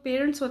जो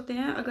पेरेंट्स होते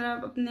हैं,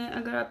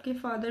 अगर आपके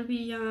फादर भी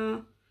या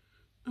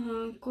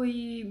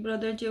कोई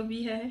ब्रदर जो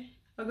भी है,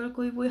 अगर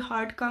कोई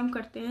हार्ड काम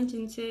करते हैं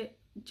जिनसे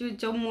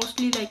जो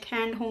मोस्टली लाइक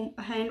हैंड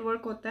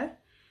वर्क होता है,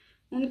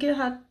 उनके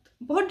हाथ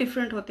बहुत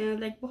डिफरेंट होते हैं,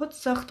 लाइक बहुत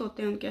सख्त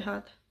होते हैं उनके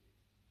हाथ।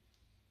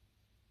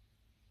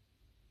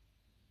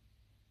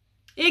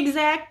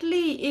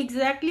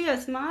 Exactly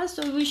Asma,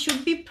 so we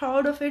should be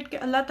proud of it कि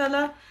अल्लाह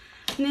ताला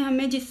ने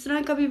हमें जिस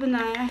तरह का भी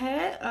बनाया है,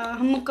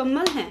 हम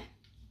मुकम्मल हैं,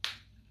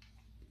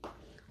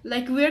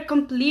 like we are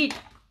complete,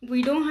 we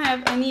don't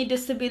have any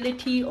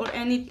disability or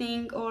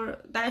anything, or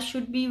that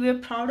should be,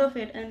 we're proud of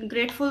it and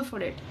grateful for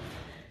it.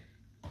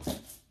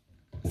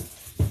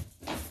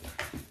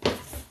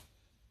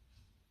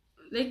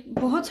 Like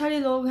बहुत सारे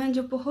लोग हैं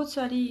जो बहुत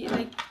सारी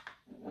लाइक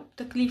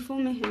तकलीफ़ों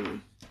में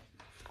हैं,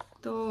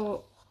 तो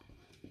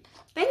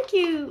thank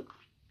you,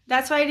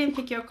 that's why I didn't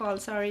pick your call,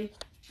 sorry.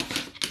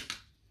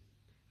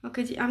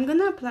 Okay ji, I'm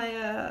gonna apply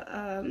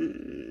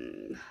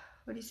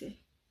what do you say,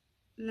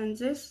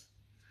 lenses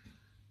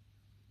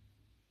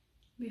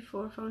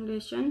before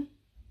foundation.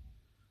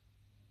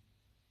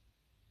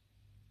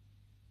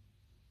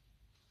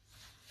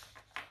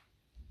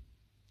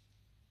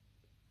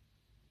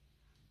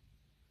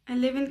 I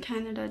live in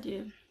Canada जी।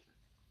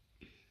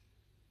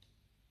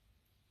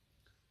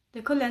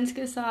 देखो लेंस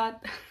के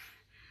साथ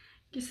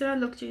किस तरह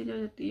लुक चेंज हो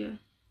जाती है।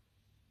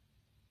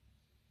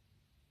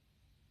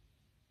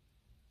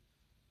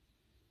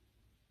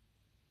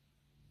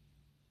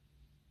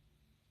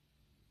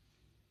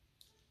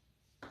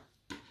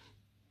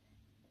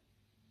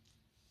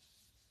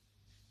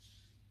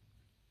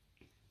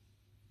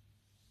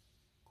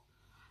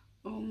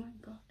 Oh my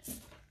god,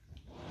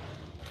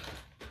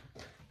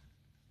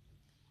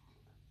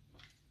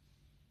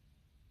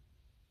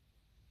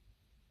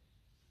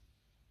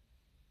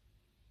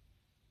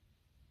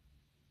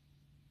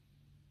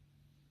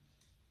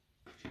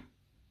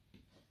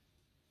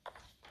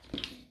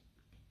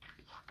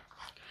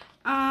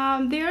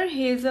 they are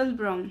hazel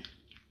brown,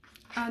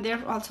 they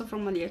are also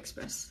from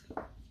AliExpress.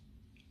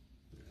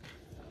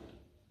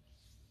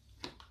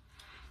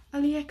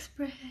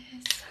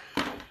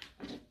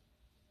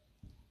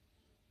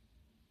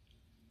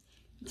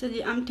 So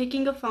I'm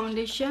taking a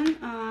foundation,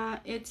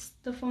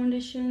 the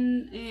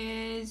foundation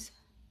is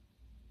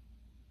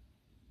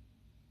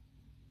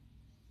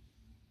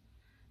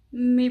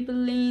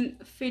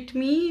Maybelline Fit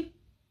Me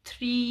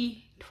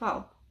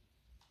 312.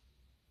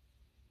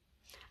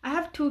 I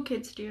have 2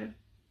 kids, dear.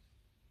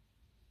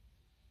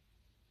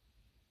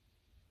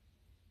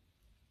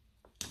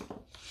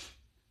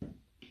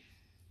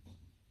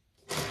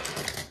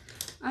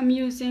 I'm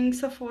using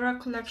Sephora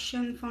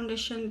Collection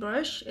foundation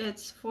brush.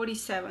 It's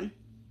 47.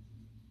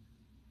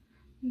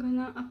 I'm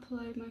gonna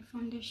apply my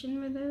foundation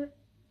with it.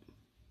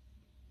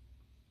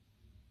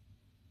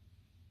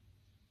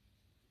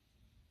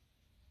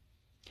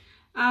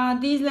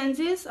 These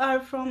lenses are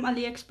from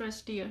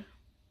AliExpress, dear.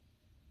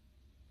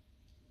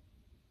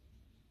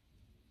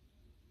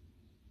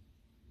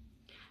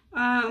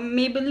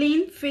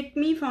 Maybelline Fit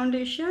Me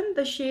foundation.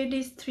 The shade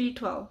is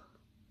 312.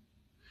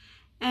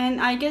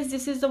 And I guess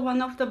this is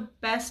one of the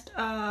best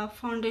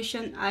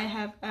foundation I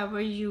have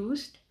ever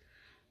used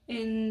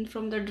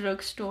from the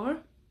drugstore.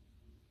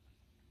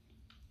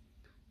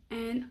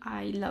 And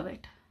I love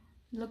it.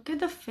 Look at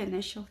the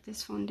finish of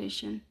this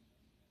foundation.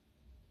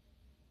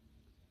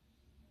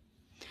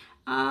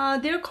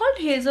 They're called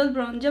hazel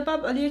brown. जब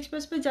आप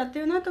AliExpress पे जाते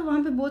हो ना, तो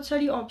वहाँ पे बहुत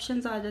सारी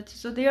options आ जाती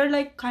हैं. So they are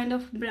like kind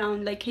of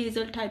brown, like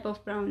hazel type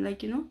of brown,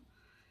 like you know.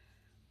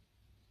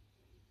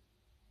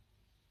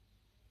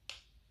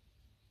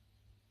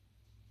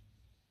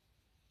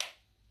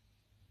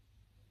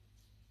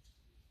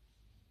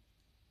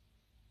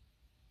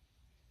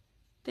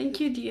 Thank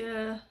you,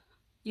 dear.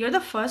 You're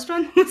the first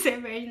one who say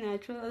very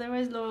natural.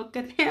 Otherwise लोग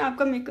कहते हैं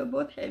आपका makeup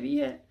बहुत heavy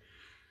है.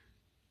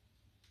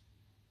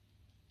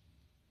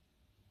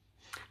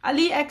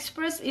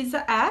 AliExpress is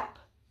an app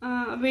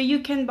where you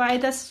can buy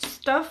the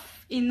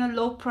stuff in a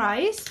low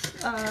price.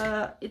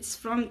 It's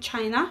from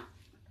China,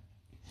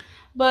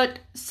 but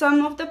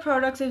some of the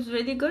products is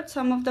really good,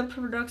 some of the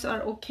products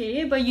are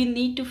okay, but you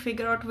need to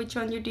figure out which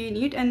one do you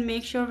need, and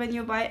make sure when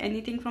you buy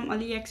anything from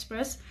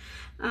AliExpress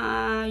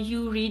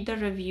you read the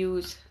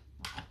reviews.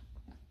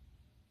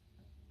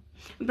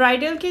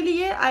 Bridal के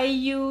लिए I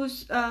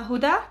use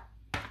Huda,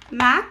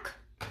 MAC,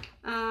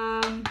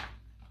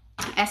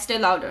 Estee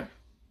Lauder.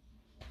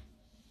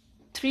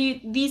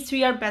 These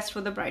three are best for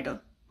the bridal.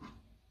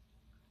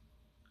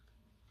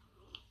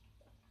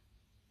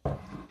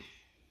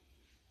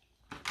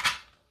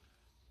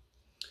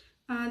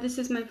 This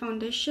is my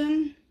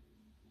foundation.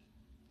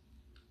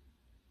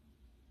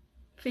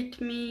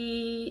 Fit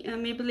Me,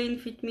 Maybelline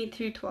Fit Me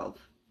 312.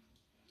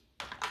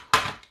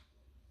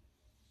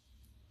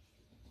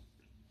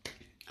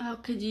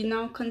 Okay ji,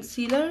 now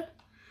concealer.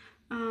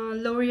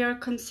 L'Oreal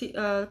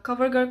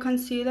CoverGirl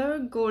Concealer,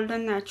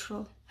 Golden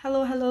Natural.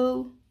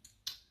 Hello.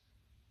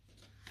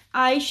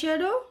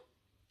 Eyeshadow.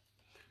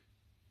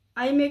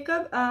 eye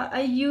makeup,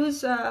 I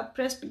use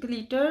pressed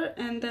glitter,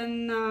 and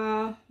then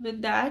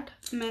with that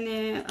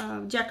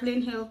मैंने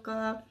Jaclyn Hill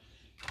का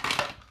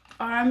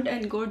Armed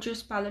and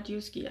Gorgeous palette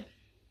use किया.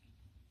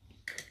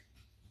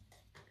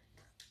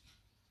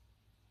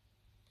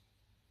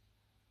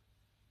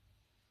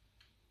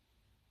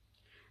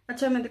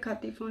 अच्छा मैं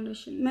दिखाती हूँ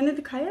foundation. मैंने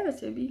दिखाया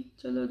वैसे भी,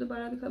 चलो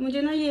दोबारा दिखा.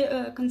 मुझे ना ये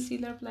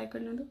कंसीलर अप्लाई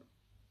करने दो.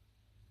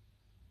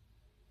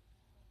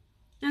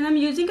 And I'm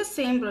using a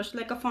same brush,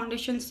 like a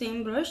foundation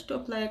same brush, to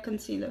apply a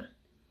concealer.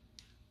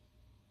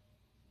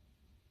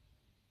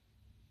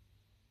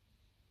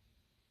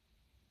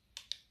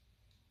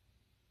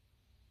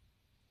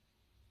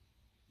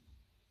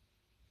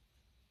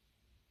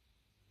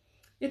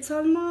 It's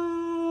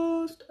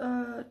almost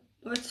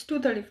it's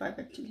 235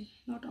 actually,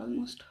 not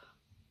almost.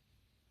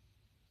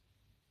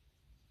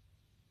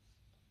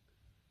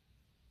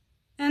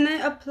 And I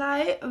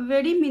apply a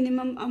very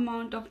minimum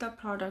amount of the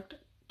product,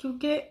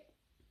 क्योंकि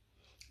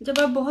जब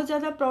आप बहुत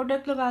ज़्यादा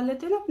product लगा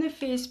लेते हैं ना अपने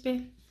फेस पे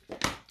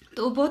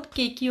तो वो बहुत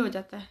केकी हो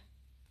जाता है.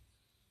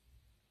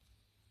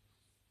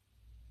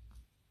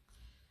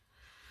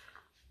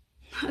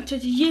 अच्छा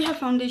जी, ये है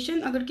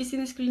फाउंडेशन. अगर किसी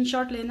ने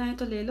स्क्रीनशॉट लेना है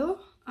तो ले लो.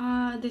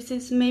 This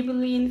is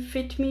Maybelline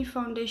Fit Me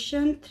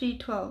foundation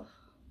 312.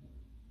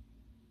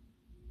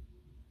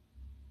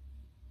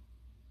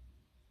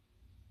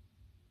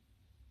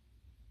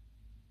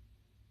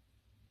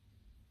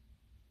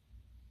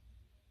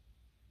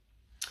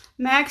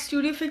 MAC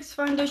Studio Fix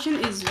foundation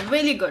is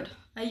really good.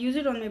 I use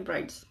it on my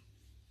brides.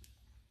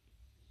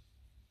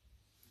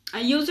 I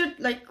use it,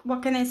 like,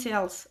 what can I say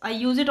else? I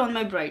use it on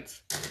my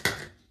brides.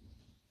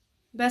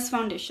 Best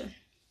foundation.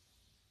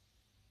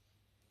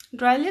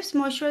 Dry lips,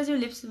 moisturize your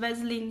lips.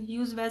 Vaseline.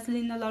 Use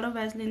Vaseline, a lot of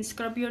Vaseline.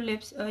 Scrub your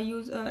lips.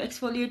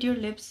 Exfoliate your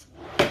lips.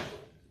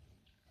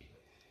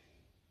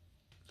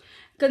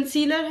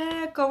 Concealer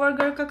है,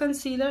 CoverGirl का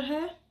concealer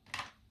है,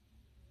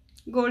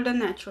 Golden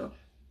Natural.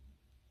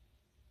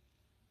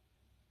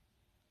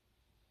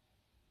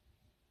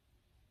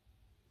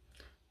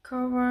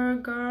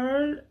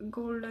 CoverGirl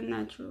Golden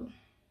Natural.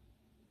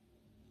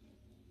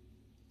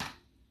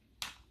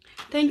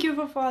 Thank you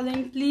for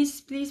following.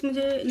 Please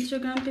मुझे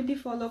Instagram पे भी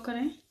follow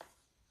करें.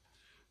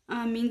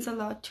 Means a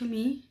lot to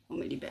me. Oh,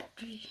 मेरी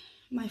battery,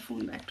 my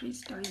phone battery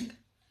is dying.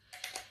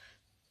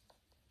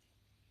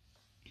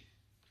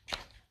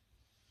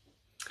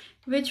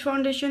 Which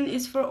foundation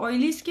is for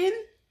oily skin?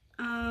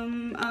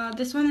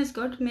 This one is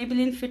good.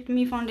 Maybelline Fit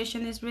Me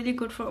foundation is really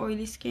good for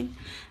oily skin.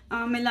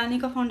 Milani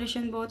का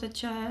foundation बहुत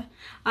अच्छा है.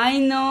 I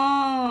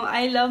know,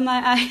 I love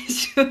my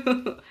eyes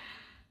too.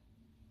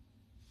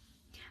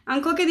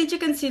 आंखों के नीचे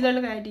concealer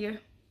लगाए dear.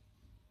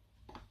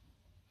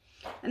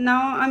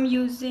 Now I'm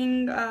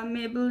using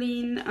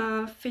Maybelline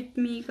Fit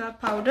Me का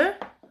powder,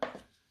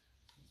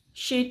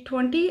 shade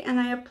 20, and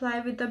I apply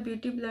with the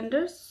beauty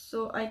blender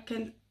so I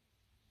can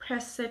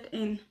press it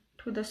in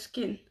to the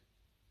skin.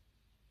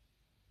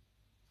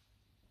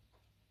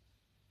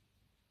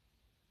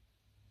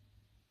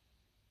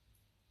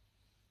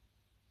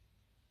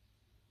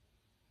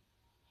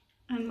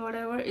 And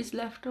whatever is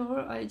left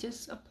over, I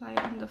just apply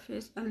on the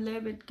face a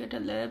little bit, get a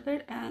little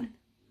bit, and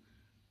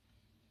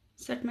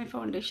set my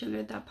foundation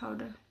with that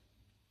powder.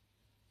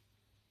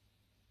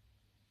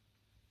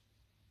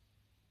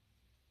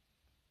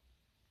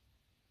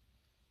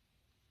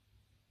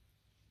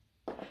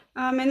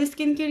 मैंने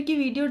skin care की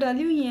video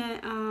डाली हुई है.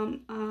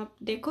 आप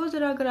देखो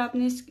ज़रा, अगर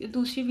आपने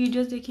दूसरी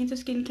वीडियोस देखी तो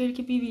स्किन केयर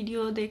की भी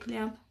वीडियो देख लें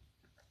आप.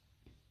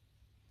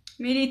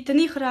 मेरी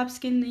इतनी ख़राब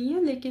स्किन नहीं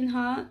है, लेकिन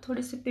हाँ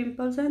थोड़े से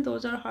पिंपल्स हैं.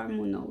 दोज आर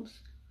हार्मोनल्स,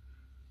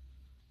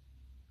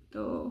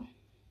 तो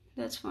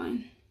that's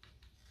fine.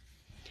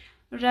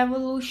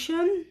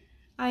 Revolution,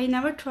 I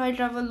never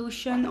tried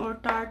revolution और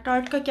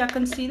टार्ट का क्या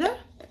concealer?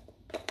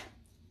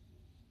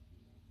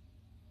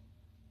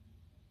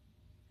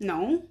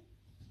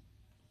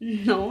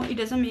 No, it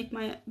doesn't make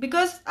my,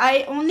 because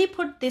I only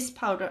put this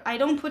powder. I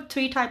don't put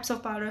 3 types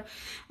of powder.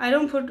 I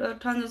don't put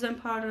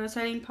translucent powder,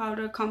 setting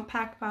powder,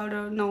 compact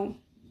powder. No,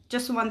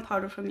 just one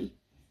powder for me.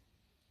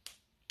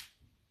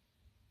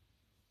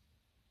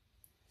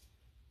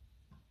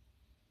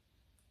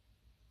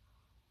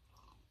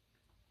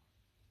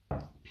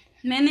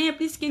 मैंने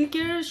अपनी skin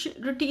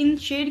care routine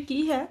share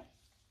की है,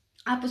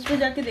 आप उस पर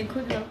जाके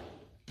देखो जरा.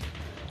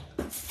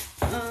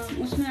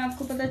 उसमें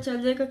आपको पता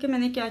चल जाएगा कि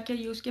मैंने क्या क्या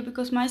यूज़ किया,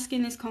 because my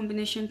skin is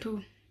combination to.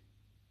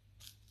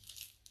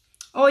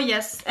 Oh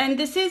yes, and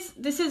this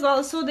is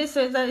also, this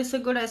is a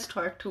good as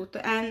Tarte too,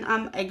 and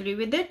I'm agree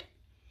with it.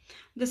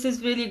 This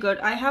is really good.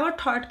 I have a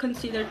Tarte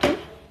concealer too.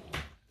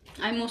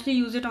 I mostly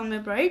use it on my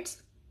brides.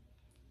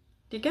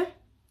 Okay,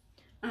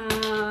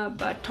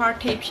 but Tarte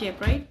tape shape,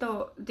 right?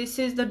 So this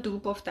is the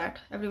dupe of that.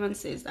 Everyone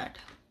says that.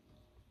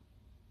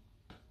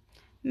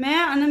 मैं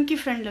अनम की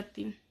friend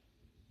लगती हूँ,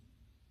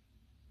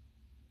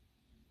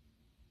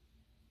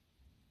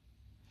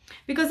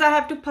 because I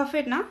have to puff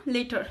it now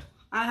later.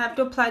 I have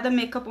to apply the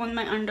makeup on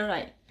my under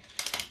eye.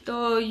 So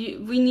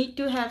we need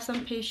to have some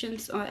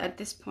patience at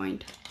this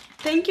point.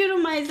 Thank you,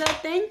 Rumaiza.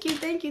 Thank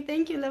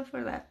you, love,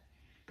 for that.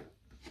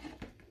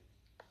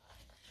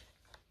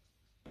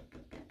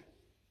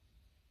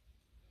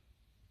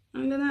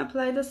 I'm gonna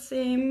apply the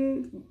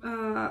same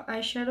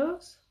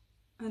eyeshadows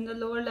and the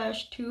lower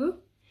lash too,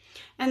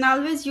 and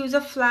always use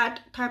a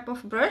flat type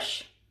of brush.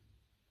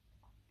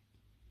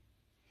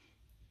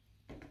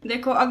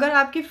 देखो अगर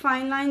आपकी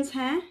fine lines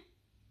हैं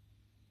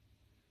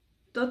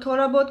तो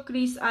थोड़ा बहुत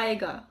crease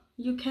आएगा,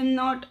 you can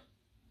not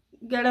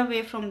get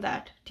away from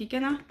that, ठीक है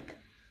ना।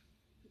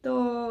 तो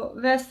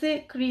वैसे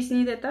क्रीज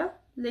नहीं देता,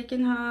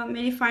 लेकिन हाँ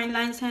मेरी फाइन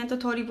लाइंस हैं तो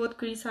थोड़ी बहुत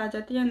क्रीज आ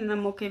जाती है, and I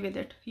am okay with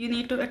it. You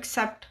need to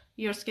accept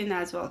your skin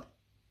as well.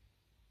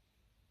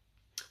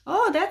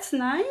 Oh, that's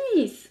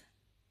nice.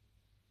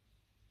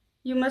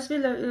 You must be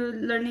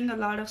learning a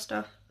lot of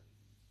stuff.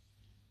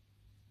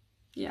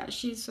 Yeah,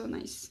 she's so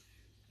nice.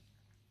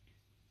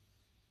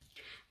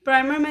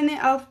 Primer मैंने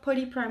elf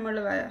putty primer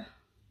लगाया.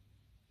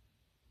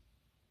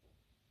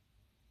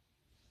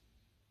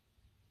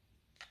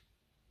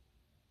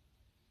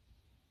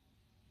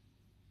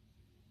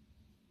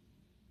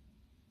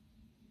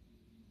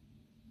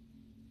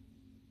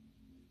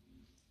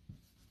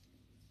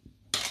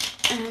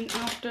 And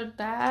after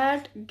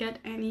that, get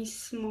any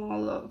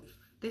small of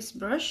this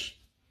brush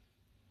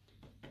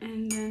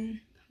and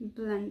then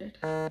blend it.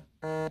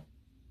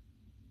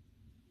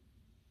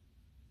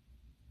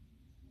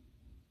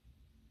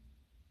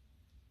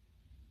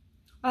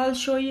 I'll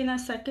show you in a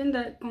second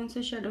that कौन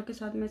से shadow के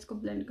साथ मैं इसको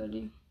blend कर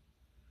रही हूँ.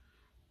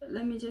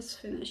 Let me just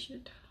finish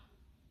it.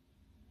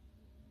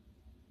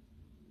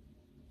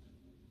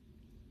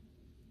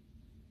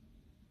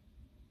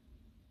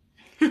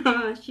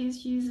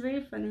 she's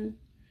very funny,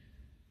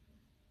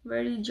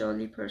 very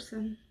jolly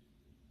person.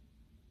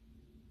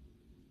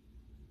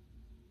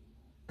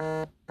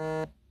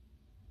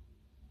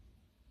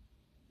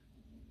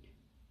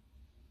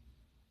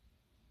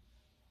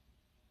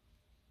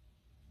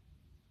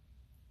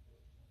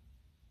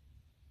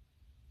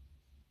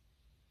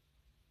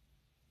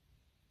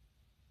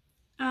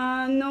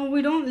 No,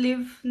 we don't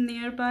live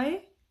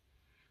nearby,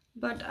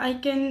 but I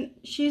can.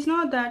 She's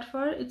not that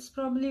far. It's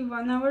probably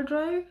 1 hour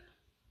drive.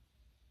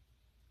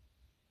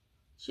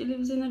 She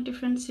lives in a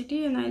different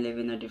city and I live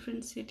in a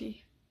different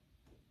city.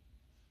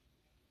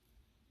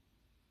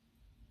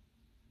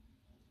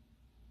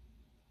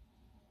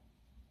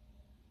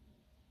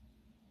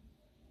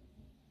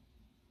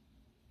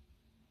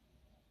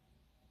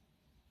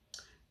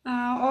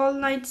 All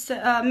nights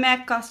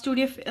Mac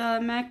studio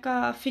Mac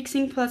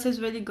fixing plus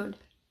is really good.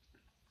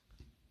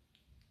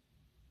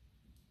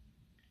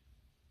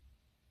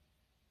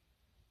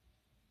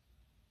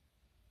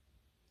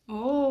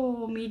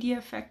 Oh, media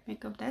effect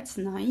makeup, that's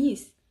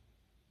nice.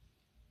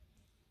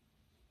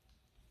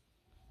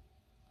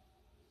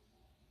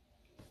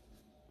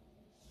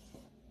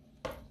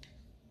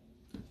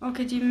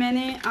 Okay जी,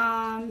 मैंने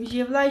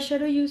ये वाला eye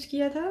shadow use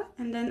किया था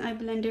and then I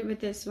blended with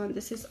this one.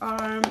 This is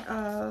Armed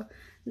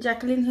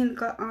Jacqueline Hill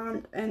का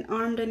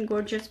Armed and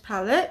Gorgeous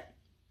palette.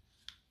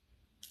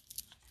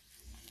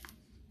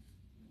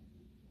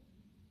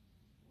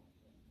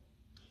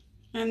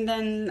 And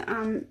then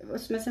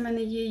उसमें से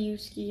मैंने ये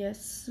यूज़ किया,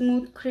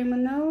 Smooth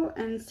Criminal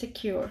and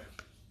Secure.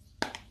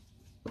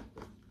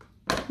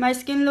 My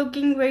skin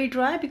looking very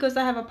dry because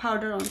I have a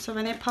powder on, so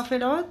when I puff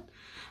it on,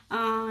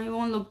 it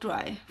won't look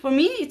dry. For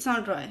me, it's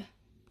not dry.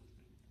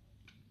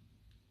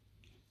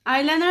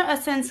 Eyeliner,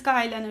 Essence का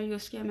eyeliner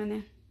use किया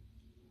मैंने.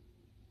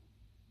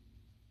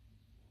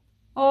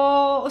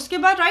 और उसके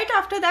बाद right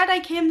after that I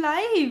came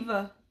live.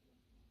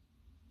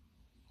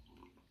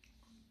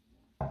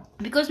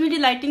 Because मेरी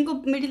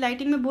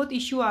lighting में बहुत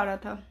issue आ रहा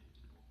था.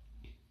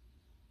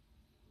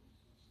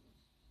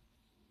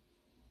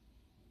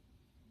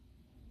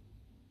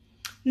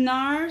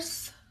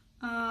 NARS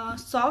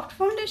soft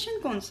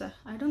foundation कौन सा?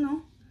 I don't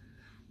know.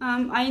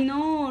 I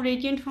know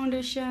Radiant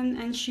Foundation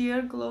and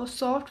Sheer Glow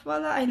soft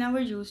wala. I never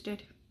used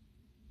it.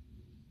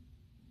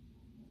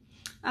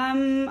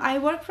 I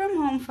work from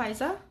home,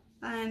 Faiza,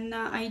 and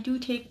I do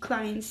take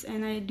clients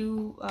and I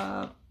do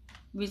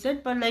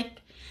visit, but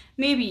like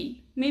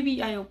maybe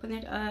I open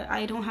it.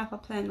 I don't have a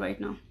plan right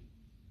now.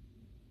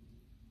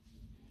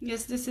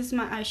 Yes, this is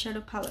my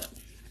eyeshadow palette.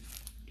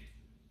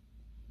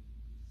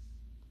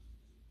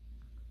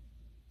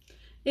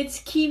 It's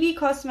Kiwi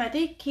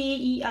Cosmetic,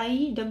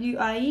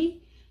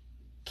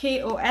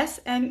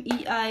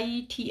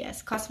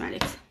 KEIWIKOSMEITS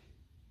Cosmetics.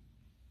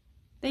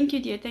 Thank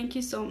you, dear. Thank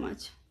you so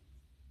much.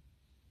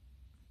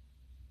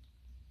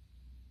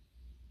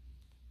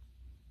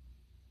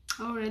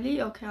 Oh, really?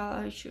 Okay,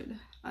 I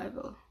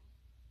will.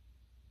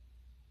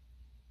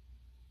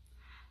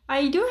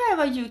 I do have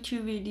a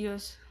YouTube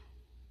videos.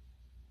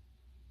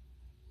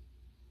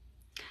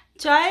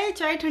 चाय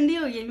ठंडी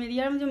हो गई मेरी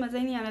यार, मुझे मज़ा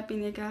ही नहीं आ रहा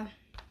पीने का.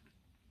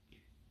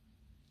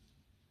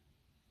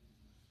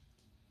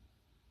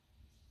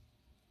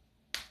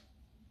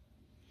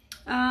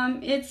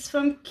 It's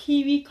from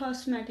Kiwi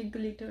Cosmetic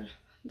Glitter.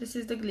 This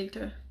is the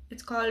glitter.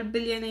 It's called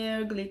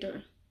Billionaire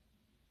Glitter.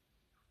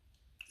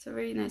 It's a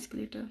very nice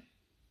glitter.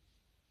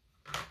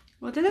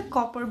 What is it?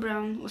 Copper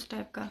brown, उस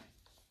type का.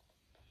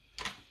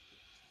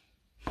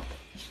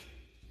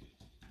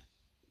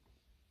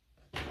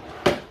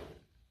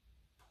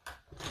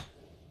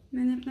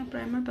 मैंने अपना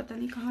प्राइमर पता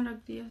नहीं कहाँ रख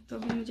दिया, तो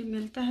अभी मुझे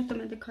मिलता है तो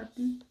मैं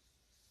दिखाती हूँ।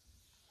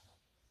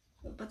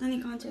 तो पता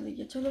नहीं कहाँ चले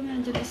गया। चलो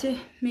मैं जल्दी से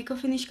मेकअप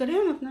फिनिश करें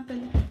हम अपना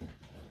पहले।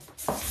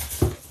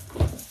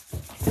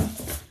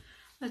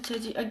 अच्छा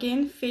जी,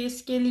 अगेन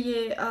फेस के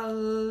लिए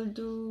I'll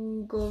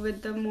go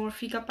with the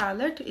Morphe का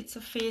palette. It's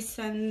a face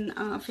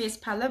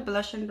palette,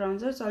 blush and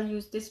bronzer. So I'll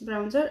use this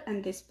bronzer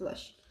and this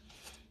blush.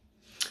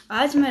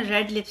 आज मैं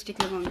रेड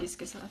लिपस्टिक लगाऊंगी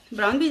इसके साथ।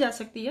 ब्राउन भी जा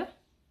सकती है,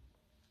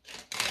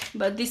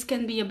 but this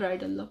can be a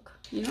bridal look,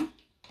 you know.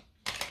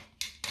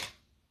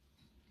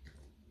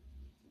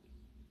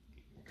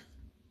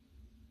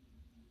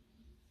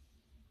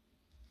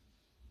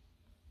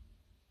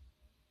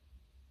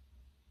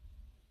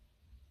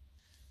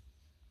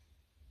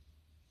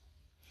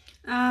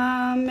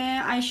 मैं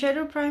आई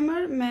शेडो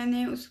प्राइमर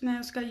मैं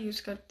उसका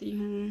यूज़ करती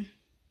हूँ।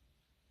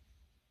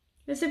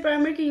 वैसे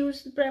प्राइमर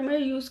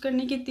यूज़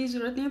करने की इतनी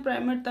ज़रूरत नहीं है।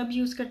 प्राइमर तब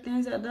यूज़ करते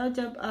हैं ज़्यादा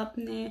जब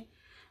आपने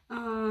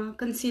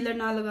कंसीलर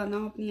ना लगाना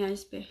हो अपनी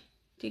आईज़ पे,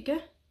 ठीक है।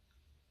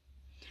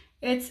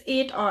 इट्स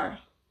 8 और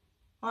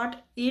 8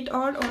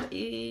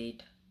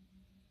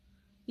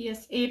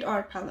 यस 8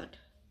 और पैलेट।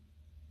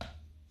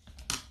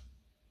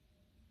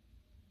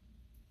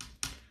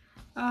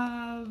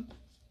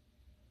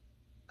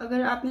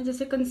 अगर आपने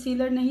जैसे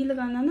कंसीलर नहीं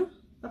लगाना ना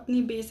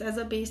अपनी बेस एज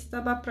अ बेस,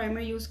 तब आप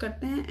प्राइमर यूज़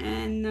करते हैं।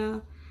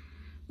 एंड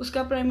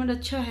उसका प्राइमर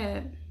अच्छा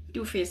है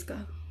टू फेस का,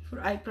 फॉर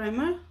आई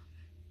प्राइमर।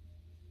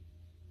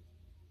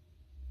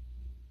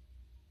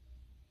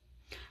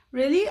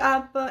 रियली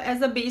आप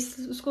एज अ बेस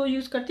उसको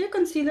यूज़ करती है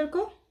कंसीलर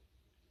को?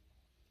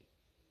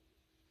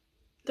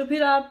 तो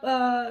फिर आप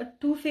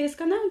टू फेस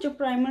का ना जो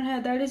प्राइमर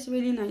है that is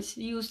very nice,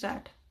 use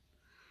that.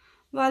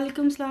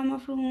 वालेकुम सलाम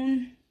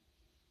अफरून।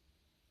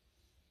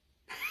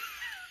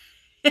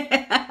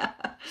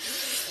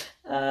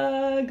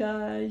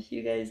 Gosh,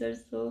 you guys are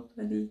so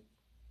funny.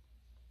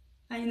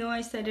 I know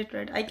I said it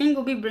right. I can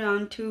go be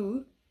brown too.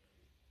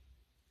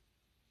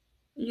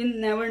 You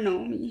never know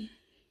me.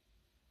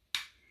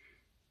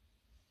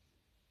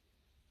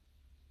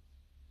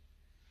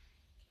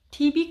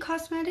 TB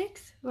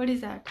Cosmetics? What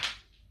is that?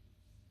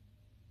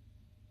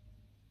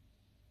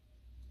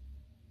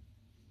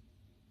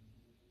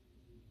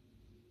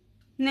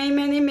 नहीं,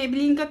 मैंने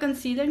Maybelline का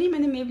concealer नहीं,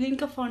 मैंने Maybelline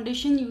का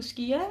foundation use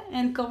किया है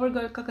and cover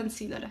girl का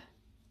concealer है।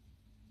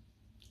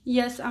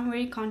 Yes, I am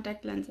very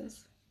contact lenses.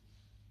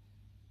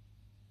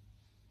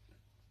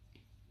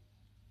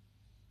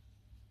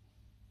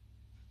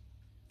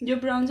 जो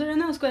ब्राउन्जर है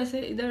ना उसको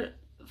ऐसे इधर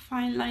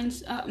फाइन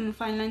लाइंस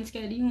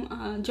कह रही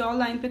हूँ, जॉ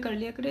लाइन पे कर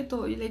लिया करे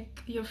तो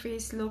like your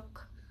face look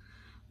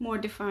more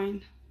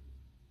defined.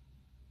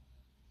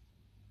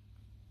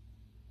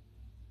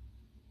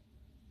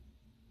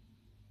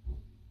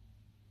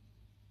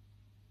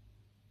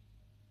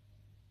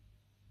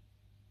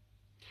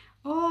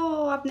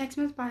 ओह, आप नेक्स्ट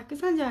मंथ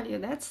पाकिस्तान जा रही हो?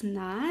 That's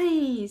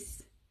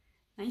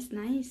nice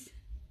nice.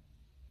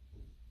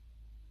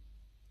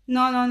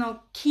 No.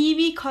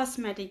 Kiwi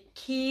Cosmetic.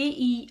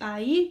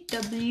 KEIWI.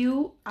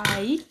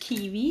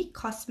 Kiwi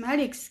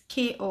Cosmetics.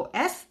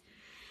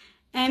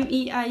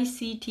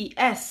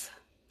 KOSMEICTS.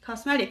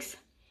 Cosmetics.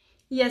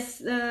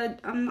 Yes,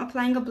 I'm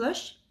applying a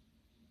blush.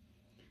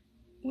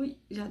 Ui,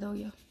 ज़्यादा हो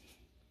गया.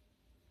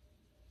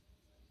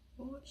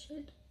 Oh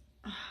shit.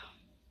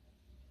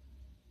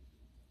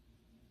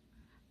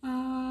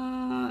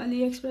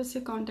 AliExpress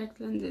से contact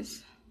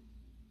lenses.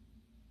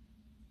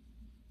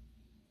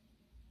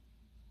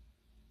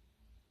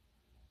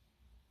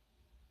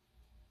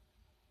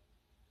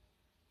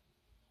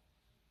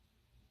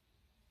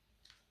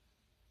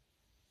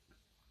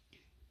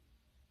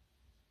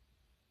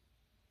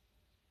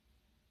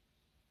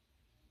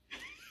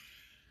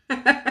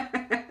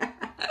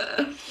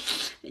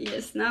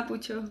 Yes, ना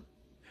पूछो.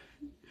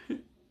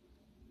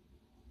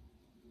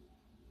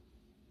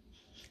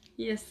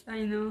 Yes,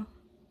 I know.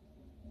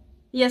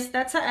 Yes,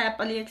 that's a app,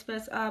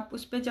 AliExpress. आप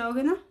उस पे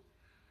जाओगे ना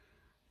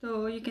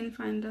तो you can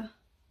find the.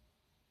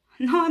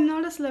 No, I'm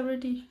not a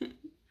celebrity.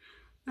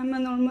 I'm a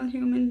normal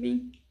human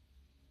being.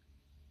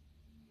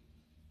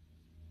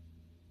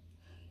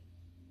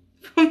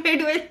 From where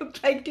do I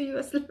look like to you,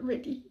 a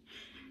celebrity?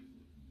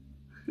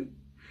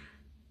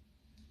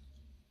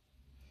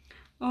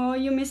 Oh,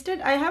 you missed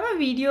it? I have a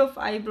video of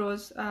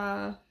eyebrows.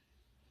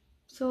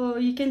 So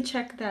you can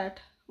check that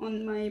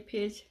on my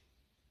page.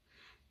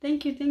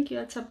 Thank you.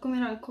 आज सबको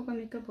मेरा आंखों का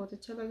makeup बहुत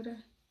अच्छा लग रहा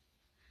है।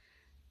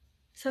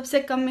 सबसे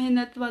कम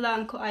मेहनत वाला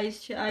आंखों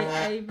आईज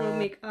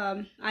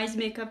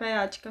मेकअप है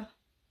आज का।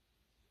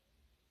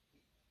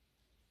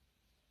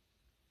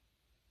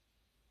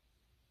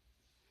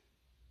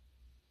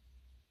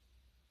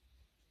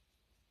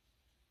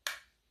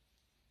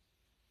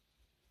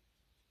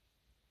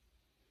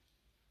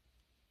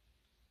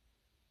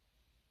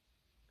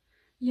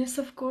 Yes,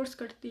 of course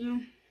करती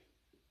हूँ।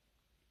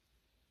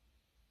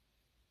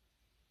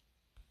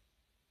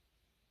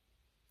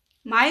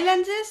 My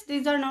lenses?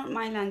 These are not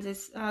my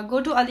lenses.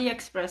 Go to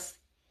AliExpress.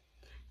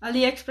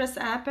 AliExpress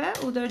app है,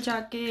 उधर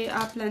जाके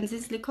आप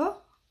lenses लिखो.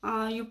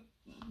 You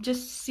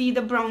just see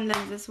the brown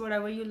lenses,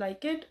 whatever you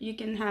like it. You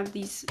can have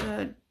these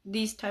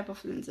type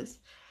of lenses.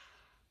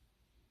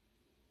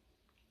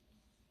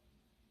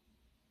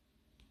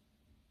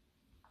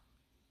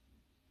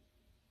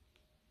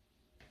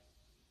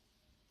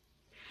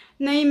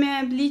 नहीं,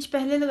 मैं bleach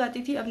पहले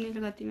लगाती थी, अब नहीं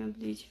लगाती मैं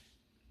bleach.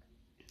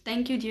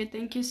 Thank you dear,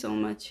 thank you so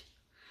much.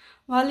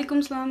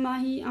 वालेकुम सलाम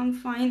माही, आई एम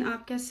फाइन.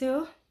 आप कैसे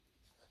हो?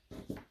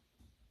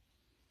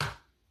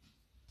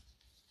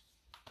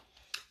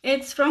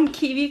 It's from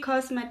Kiwi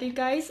Cosmetic,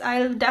 guys.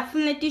 I'll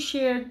definitely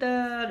share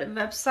the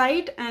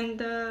website and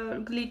the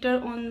glitter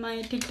on my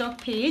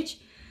TikTok page,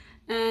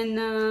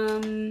 and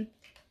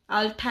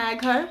I'll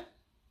tag her.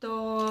 तो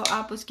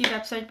आप उसकी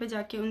website पे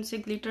जाके उनसे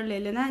ग्लिटर ले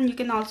लेना, and you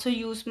can also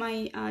use my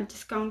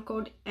discount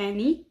code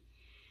Annie.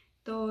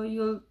 तो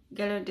you'll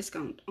get a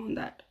discount on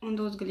that, on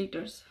those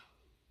glitters.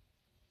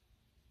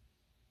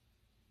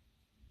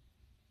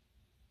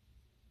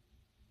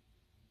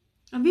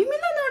 अभी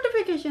मिला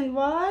नोटिफिकेशन?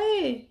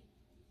 Why?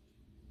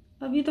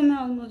 अभी तो मैं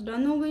ऑलमोस्ट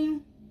डन हो गई हूँ.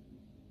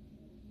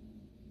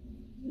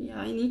 Yeah,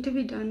 I need to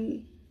be done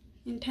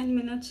in 10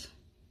 minutes.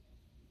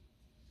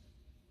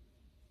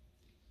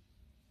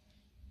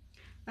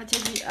 अच्छा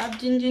जी, अब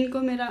जिन जिन को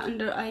मेरा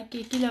अंडर आई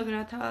केकी लग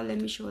रहा था,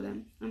 let me show them.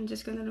 I'm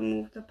just gonna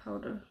remove the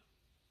powder.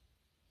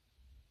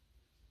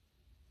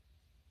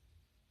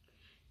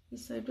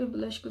 इस साइड पे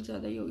ब्लश कुछ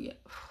ज़्यादा ही हो गया.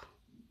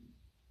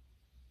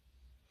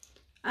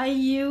 I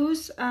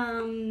use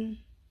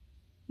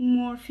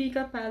Morphe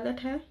का पैलेट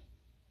है.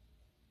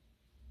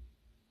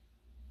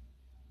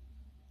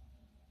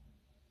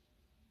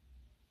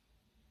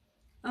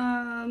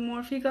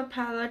 Morphe का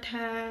पैलेट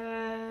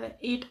है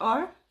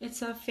 8R.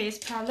 It's a face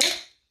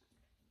palette.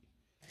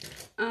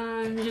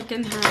 You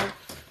can have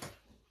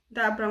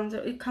that bronzer.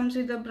 It comes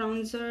with the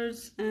bronzers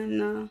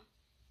and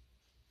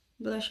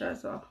blush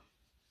as well.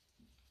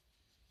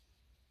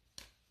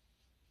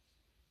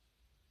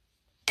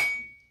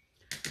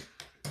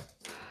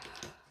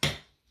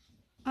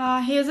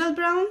 Hazel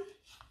brown,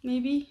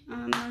 maybe.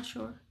 I'm not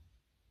sure.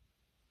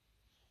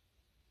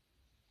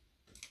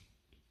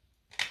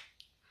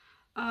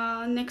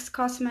 NYX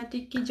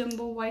Cosmetic की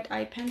jumbo white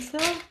eye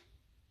pencil.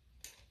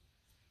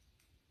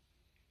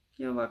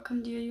 You're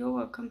welcome, dear. You're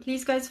welcome.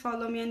 Please, guys,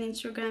 follow me on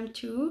Instagram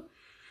too.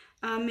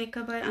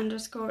 Makeupbyain.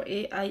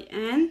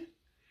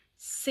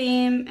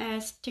 Same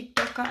as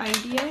TikTok का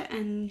ID है,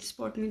 and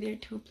support me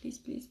there too. Please,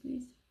 please,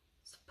 please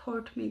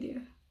support me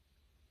there.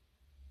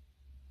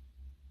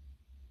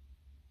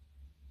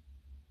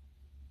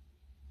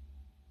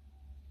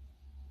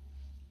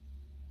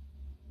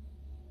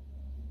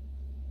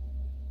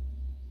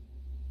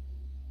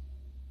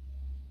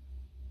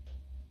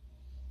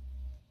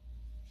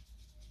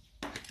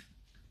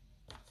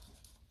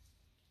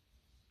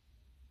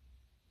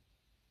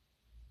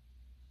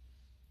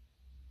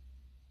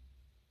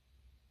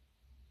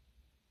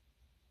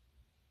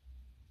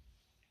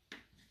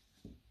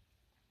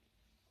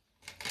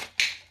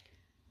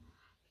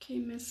 Okay,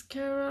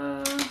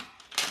 mascara.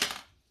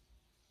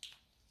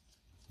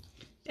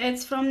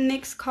 It's from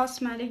NYX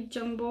Cosmetic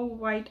Jumbo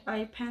White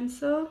Eye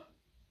Pencil.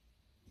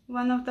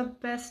 One of the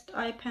best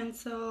eye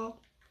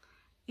pencil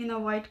in a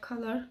white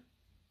color.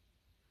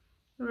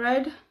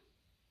 Red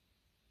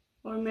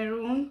or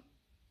maroon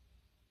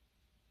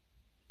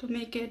to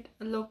make it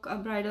look a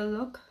bridal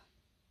look.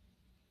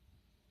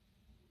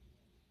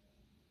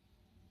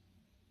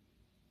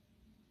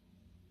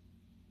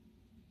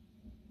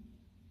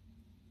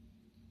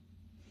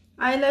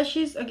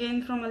 Eyelashes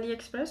again from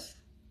AliExpress.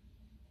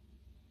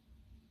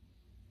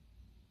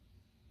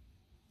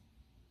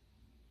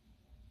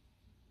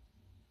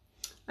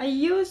 I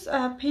use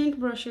paint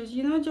brushes,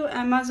 you know, जो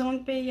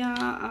Amazon पे या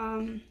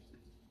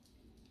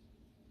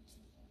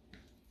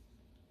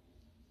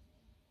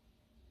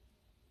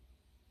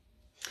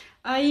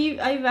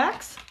I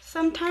wax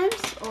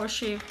sometimes or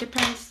shave,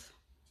 depends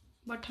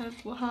what type,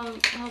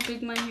 how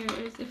big my hair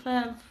is. If I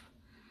have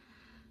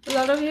a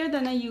lot of hair,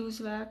 then I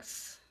use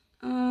wax.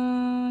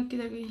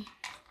 किधर गई?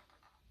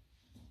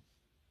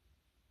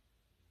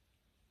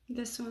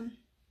 This one.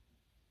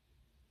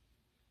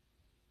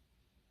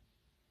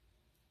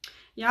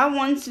 Yeah,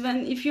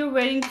 if you're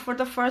wearing for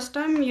the first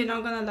time, you're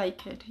not gonna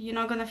like it. You're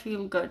not gonna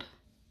feel good.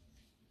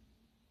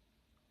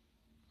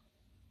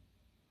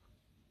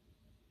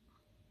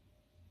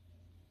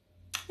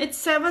 It's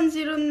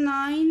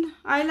 709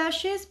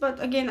 eyelashes,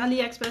 but again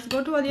AliExpress.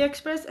 Go to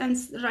AliExpress and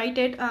write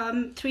it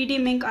 3D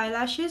mink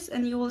eyelashes,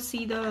 and you will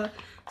see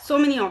so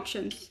many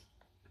options.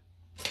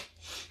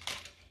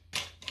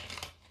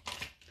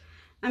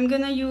 I'm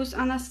gonna use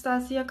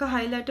Anastasia ka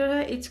highlighter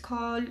hai. It's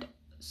called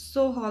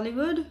So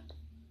Hollywood.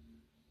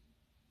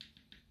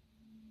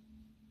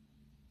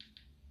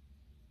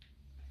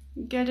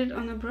 Get it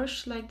on a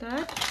brush like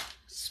that.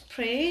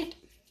 Spray it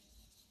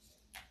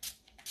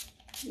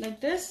like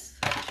this,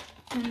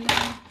 and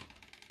then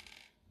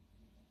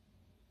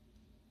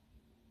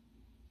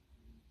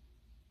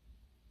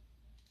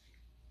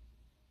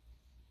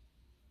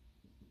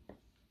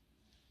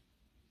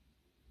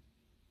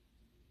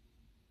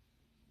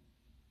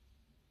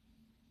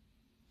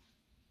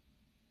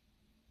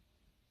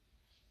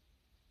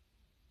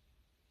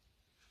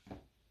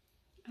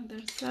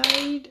other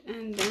side,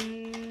 and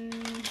then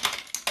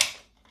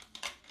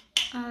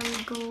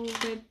I'll go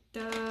with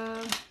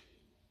the,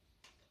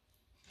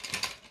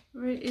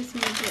 where is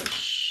my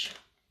brush?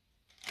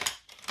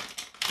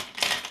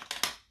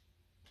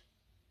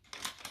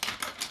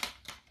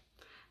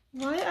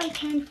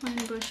 me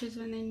find brushes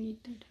when I need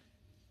it.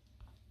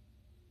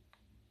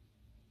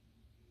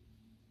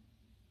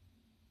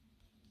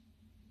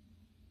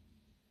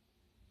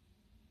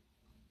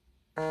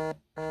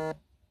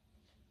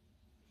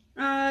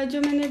 जो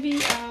मैंने भी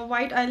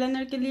white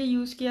eyeliner के लिए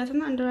use किया था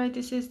ना under I,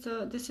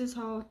 this is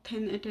how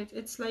thin it is.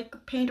 It's like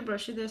paint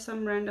brush. There's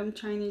some random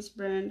Chinese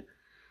brand.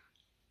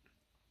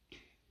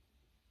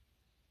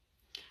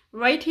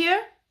 Right here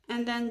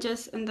and then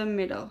just in the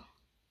middle.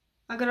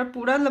 अगर आप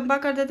पूरा लंबा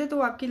कर देते तो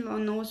आपकी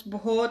नोज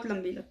बहुत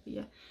लंबी लगती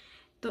है.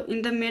 तो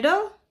in the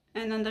middle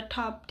and on the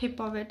top tip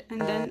of it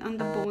and then on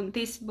the bone,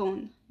 this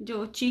bone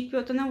जो cheek पे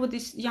होता है ना वो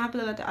this यहाँ पे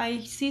लगाते हैं. I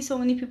see so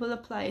many people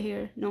apply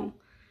here. No,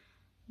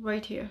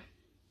 right here.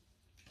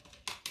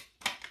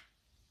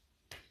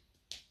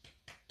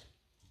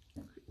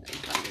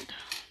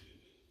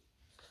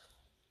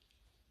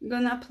 I'm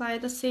gonna apply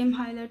the same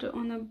highlighter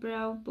on a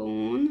brow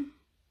bone.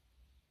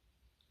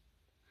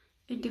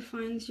 It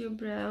defines your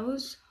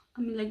brows.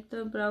 I mean like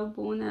the brow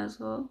bone as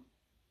well.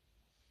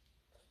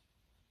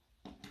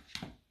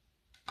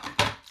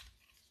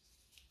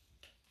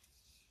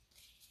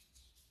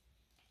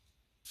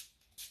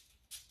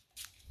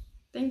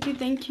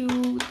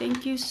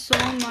 Thank you so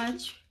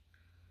much.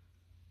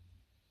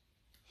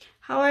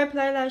 How I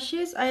apply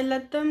lashes, I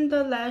let them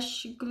the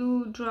lash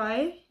glue dry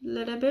a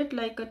little bit,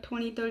 like a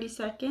 20-30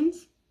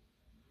 seconds,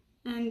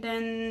 and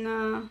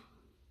then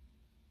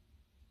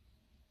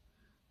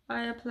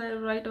I apply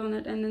right on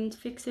it and then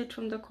fix it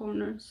from the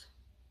corners.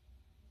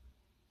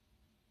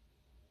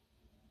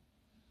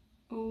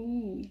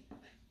 Oh,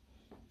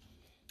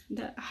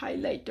 the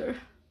highlighter.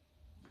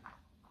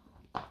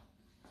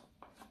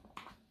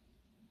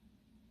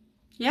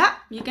 Yeah,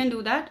 you can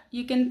do that.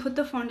 You can put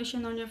the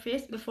foundation on your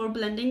face before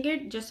blending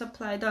it. Just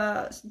spray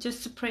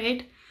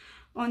it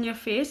on your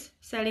face,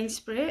 setting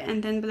spray,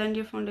 and then blend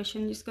your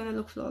foundation. It's gonna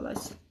look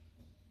flawless.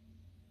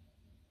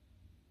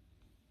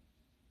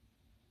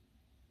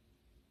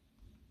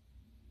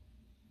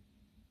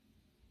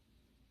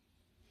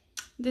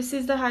 This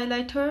is the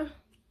highlighter.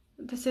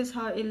 This is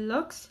how it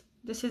looks.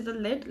 This is the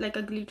lid, like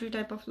a glittery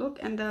type of look,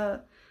 and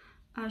the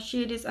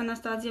shade is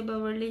Anastasia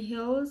Beverly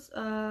Hills,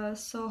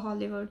 So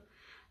Hollywood.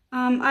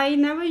 I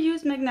never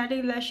use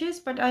magnetic lashes,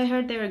 but I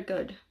heard they're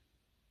good.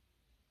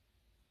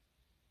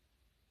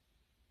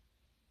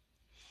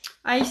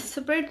 I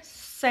sprayed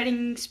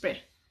setting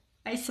spray.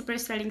 I spray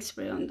setting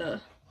spray on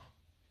the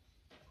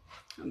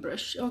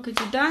brush. Okay,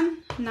 so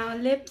done. Now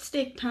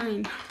lipstick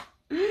time.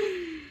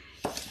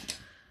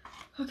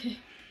 Okay.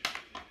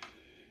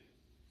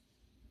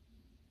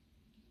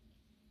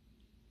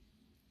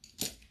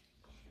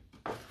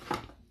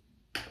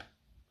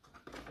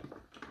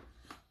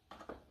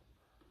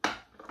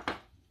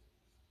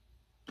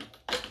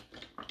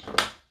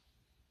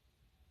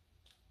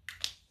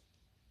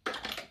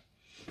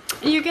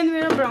 You can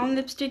wear a brown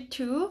lipstick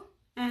too,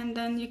 and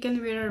then you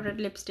can wear a red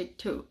lipstick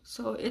too,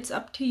 so it's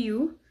up to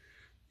you.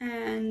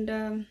 And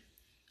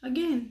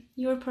again,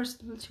 your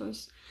personal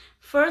choice.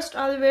 First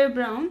I'll wear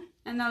brown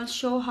and I'll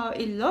show how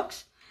it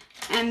looks,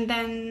 and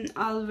then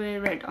I'll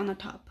wear red on the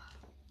top.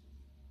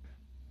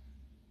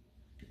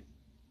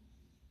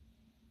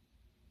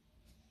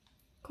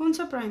 कौन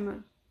सा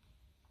primer?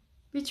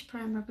 Which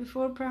primer?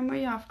 Before primer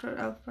or after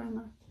elf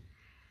primer?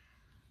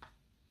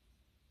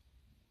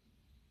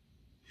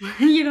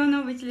 You don't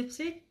know which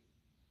lipstick?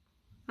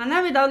 है ना,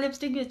 without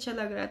lipstick भी अच्छा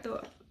लग रहा है. तो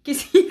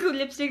किसी को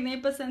लिपस्टिक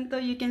नहीं पसंद तो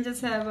you can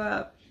just have a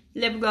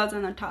lip gloss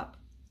on the top.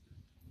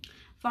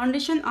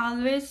 Foundation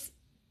always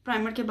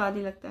primer के बाद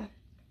ही लगता है.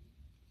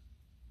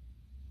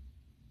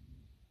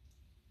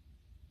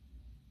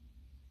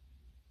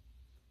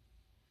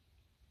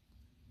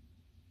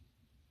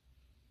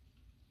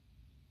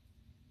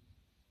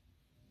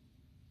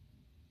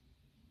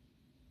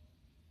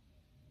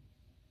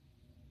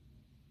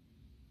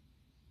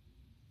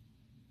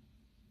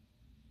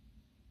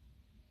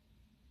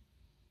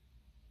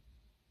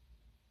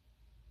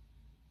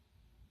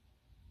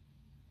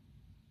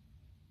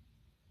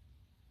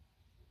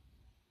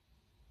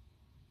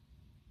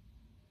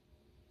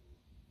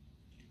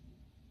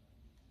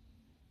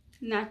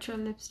 Natural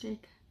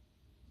lipstick.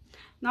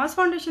 NARS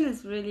foundation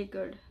is really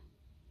good.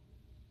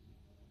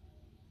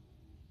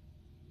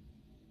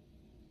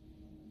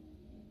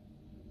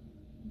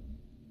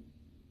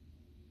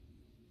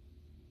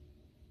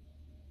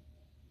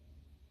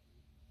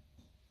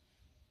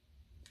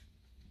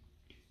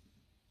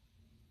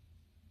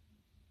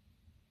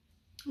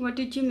 What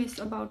did you miss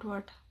about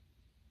what?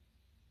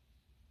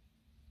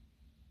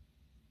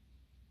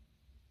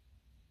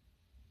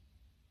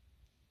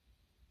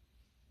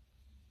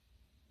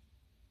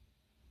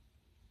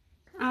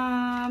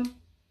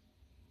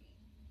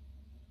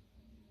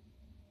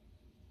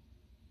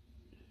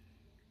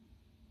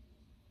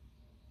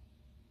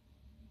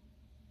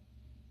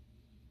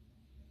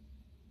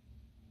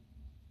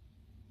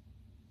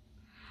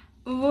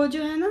 वो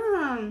जो है ना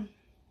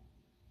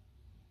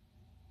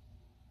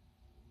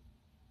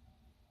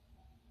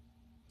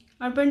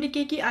Urban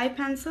Decay की eye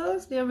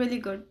pencils, they are really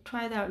good.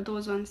 Try that,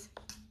 those ones.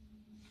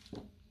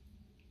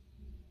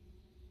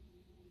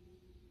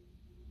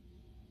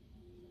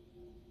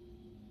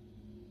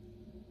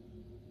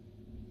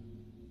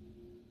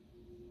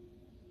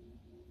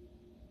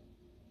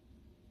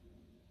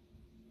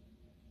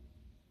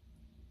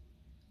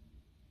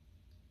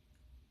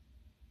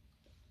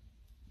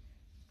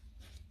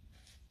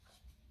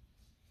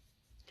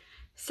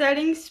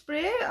 setting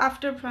spray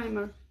after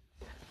primer.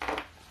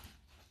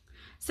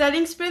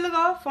 Setting spray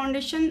लगाओ,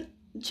 foundation,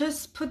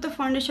 just put the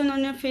foundation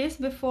on your face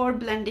before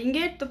blending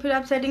it. तो फिर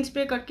आप setting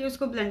spray करके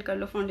उसको blend कर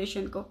लो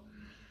foundation को.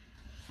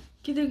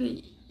 किधर गई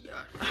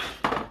यार?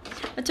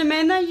 अच्छा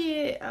मैं ना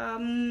ये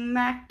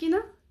MAC की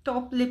ना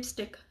top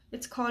lipstick.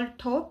 It's called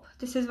Taupe.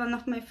 This is one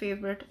of my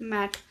favorite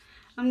matte.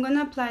 I'm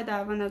gonna apply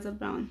that one as a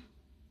brown.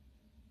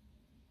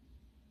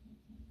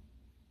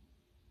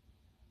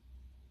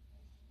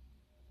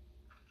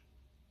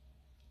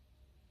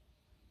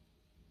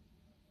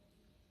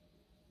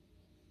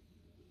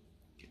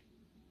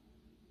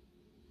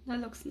 That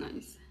looks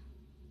nice.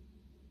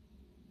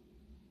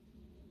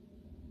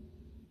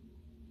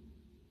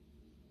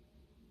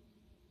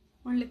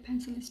 Or lip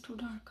pencil is too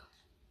dark.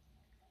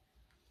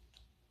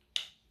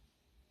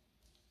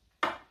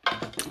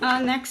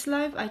 Next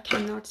live, I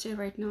cannot say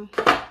right now.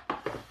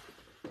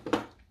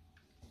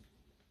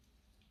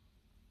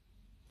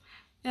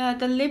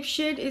 The lip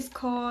shade is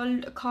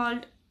called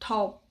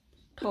Taupe.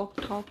 Taupe.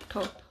 Taupe.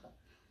 Taupe.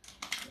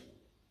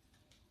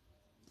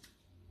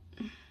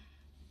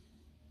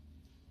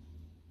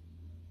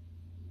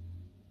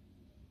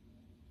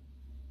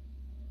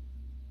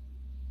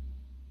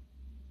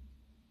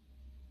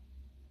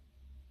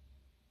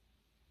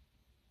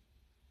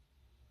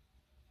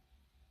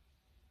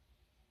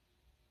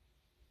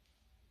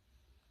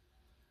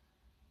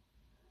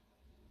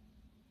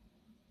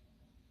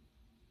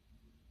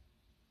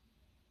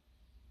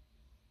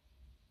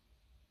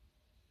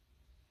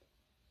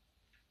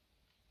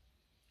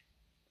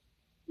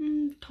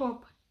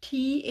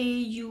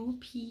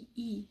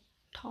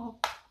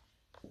 Taupe.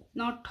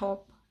 Not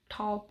top.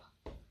 Taupe.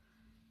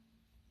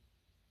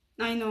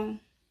 I know.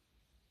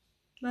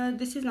 But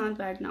this is not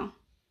bad now.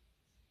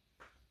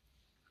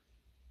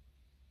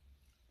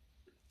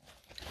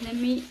 Let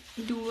me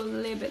do a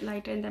little bit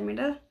lighter in the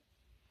middle.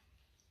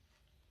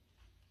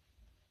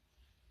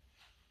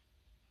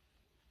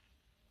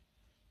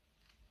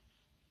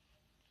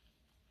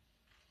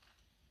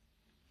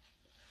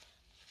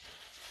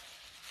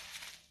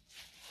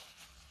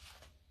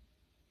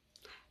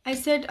 I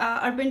said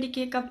Urban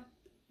Decay ka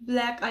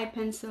black eye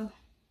pencil.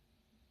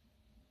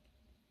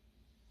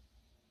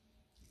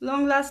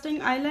 Long lasting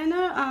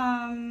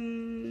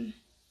eyeliner.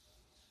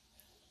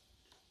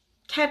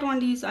 Kat Von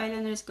D's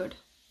eyeliner is good.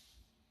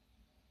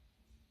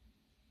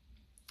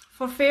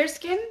 For fair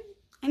skin,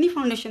 any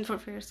foundation for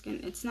fair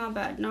skin, it's not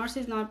bad. NARS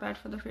is not bad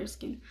for the fair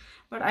skin,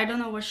 but I don't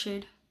know what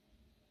shade.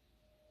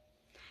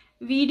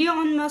 Video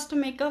on must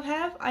makeup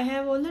have, I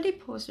have already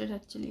posted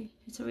actually.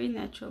 It's very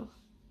natural.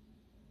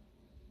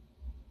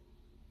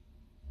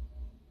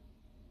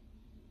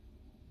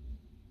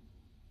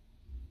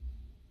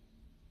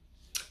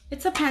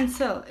 It's a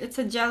pencil. It's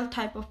a gel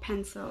type of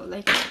pencil.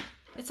 Like,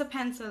 it's a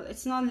pencil.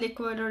 It's not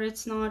liquid or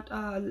it's not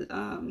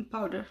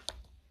powder.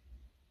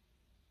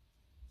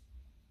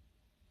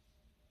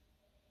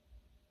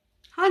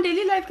 हाँ,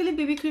 daily life के लिए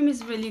BB cream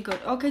is really good.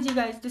 Okay, ji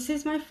guys, this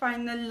is my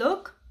final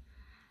look.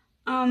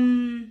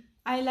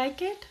 I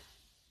like it.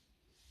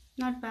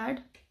 Not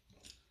bad.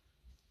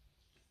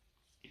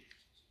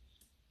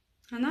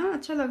 है ना?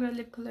 अच्छा लग रहा है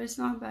lip color. It's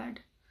not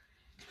bad.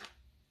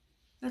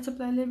 Let's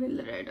apply a little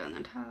bit red on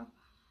the top.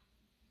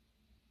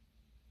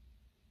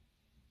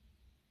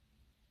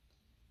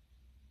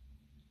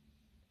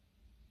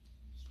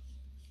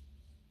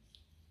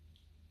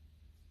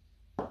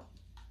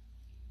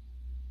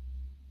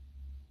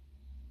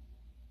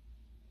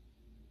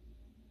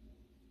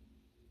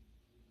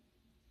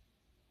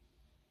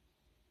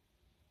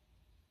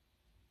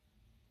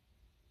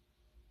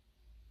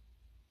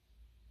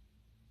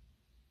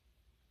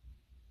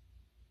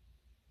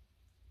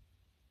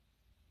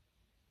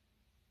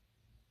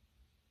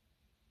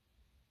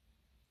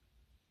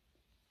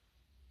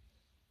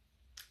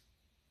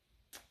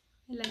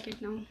 I like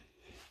it now.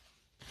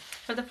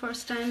 For the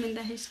first time in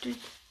the history.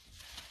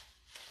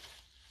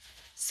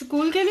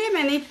 School के लिए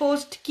मैंने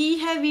post की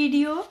है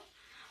वीडियो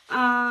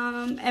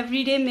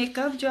एवरीडे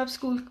मेकअप जो आप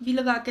स्कूल भी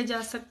लगा के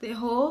जा सकते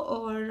हो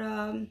और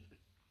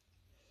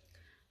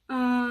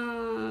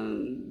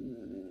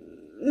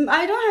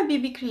I don't have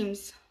BB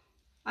creams.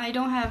 I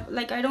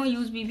don't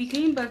use BB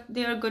cream, but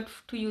they are good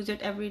to use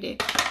it every day.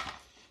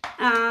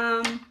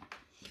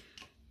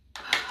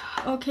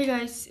 Okay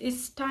guys,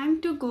 it's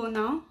time to go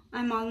now.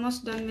 I'm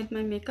almost done with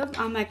my makeup.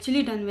 I'm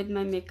actually done with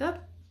my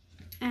makeup,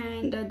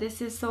 and this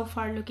is so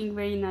far looking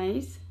very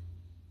nice.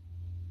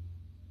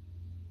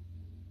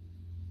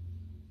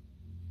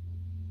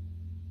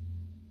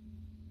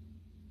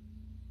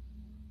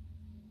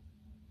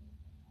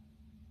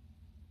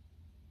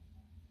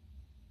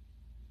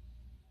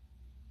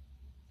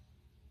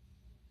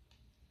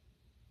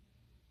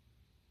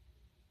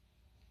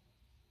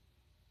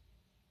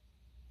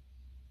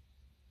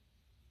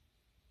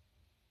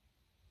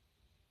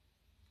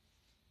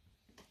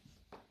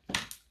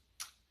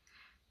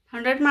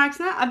 $100 marks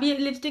ना. अभी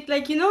lipstick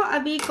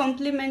अभी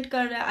complement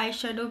कर रहा है eye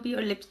shadow भी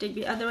और lipstick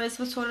भी, otherwise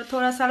वो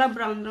थोड़ा सारा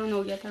ब्राउन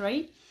हो गया था,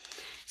 राइट?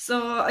 सो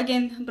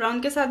अगेन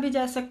ब्राउन के साथ भी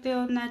जा सकते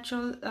हो,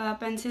 नेचुरल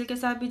पेंसिल के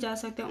साथ भी जा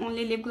सकते हो,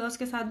 ओनली लिप ग्लॉस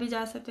के साथ भी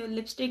जा सकते हो।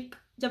 लिपस्टिक,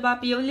 जब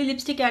आप ये वाली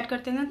लिपस्टिक ऐड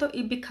करते हैं ना तो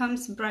इट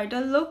बिकम्स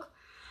ब्राइडल लुक।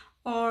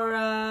 और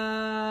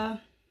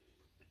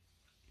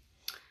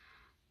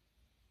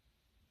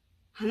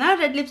है ना,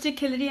 रेड लिपस्टिक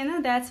खिल रही है ना,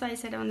 that's why I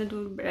said I want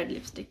to do red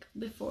lipstick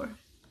before.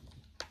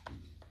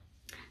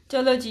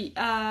 चलो जी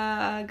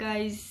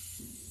guys,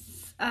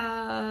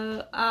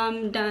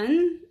 I'm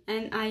done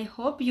and I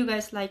hope you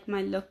guys like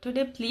my look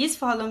today. Please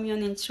follow me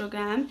on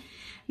Instagram,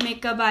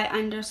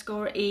 Makeupbyain.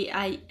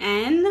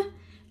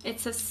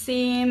 It's the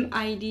same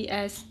ID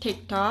as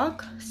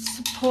TikTok.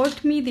 Support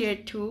me there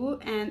too,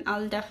 and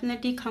I'll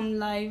definitely come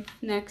live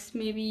next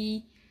maybe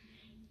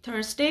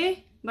Thursday,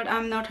 but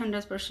I'm not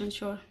 100%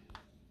 sure.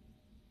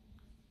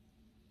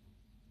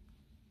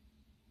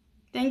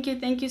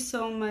 Thank you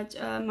so much,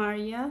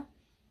 Maria.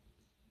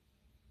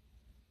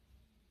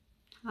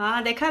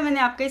 हाँ देखा, मैंने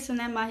आपका ही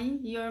सुना है माही,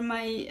 your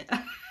my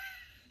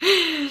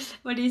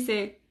what do you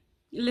से।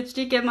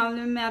 Lipstick के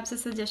मामले में मैं आपसे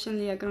सजेशन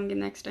लिया करूँगी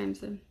नेक्स्ट टाइम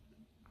से।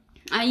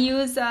 आई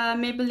use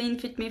Maybelline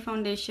Fit Me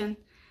foundation.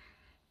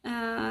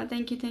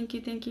 Thank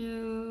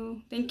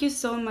you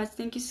so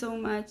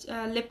much.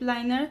 Lip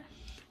liner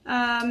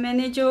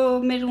मैंने जो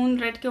मैरून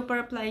रेड के ऊपर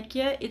अप्लाई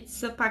किया,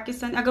 इट्स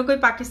पाकिस्तान। अगर कोई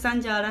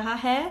पाकिस्तान जा रहा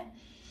है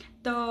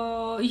तो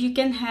you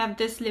can have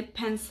this lip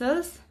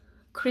pencils,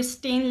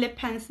 Christine lip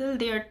pencil,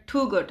 they are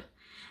too good.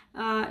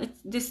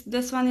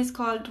 This one is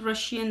called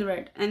Russian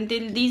red, and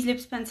these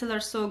lips pencil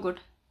are so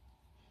good.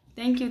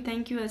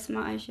 Thank you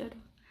Asma eyeshadow.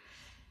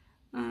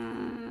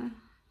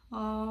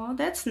 Oh,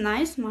 that's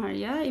nice,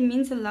 Maria, it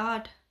means a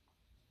lot.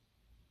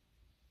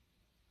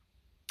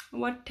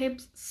 What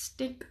tips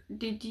stick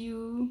did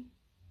you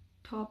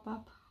top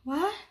up?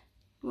 What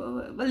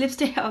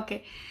lipstick?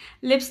 Okay,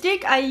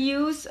 lipstick I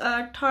use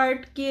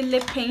Tarte ki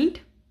lip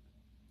paint.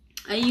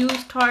 I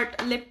use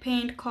Tarte lip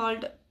paint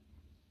called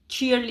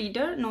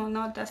Cheerleader. No,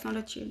 that's not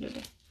a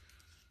cheerleader.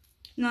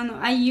 No,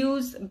 I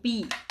use B.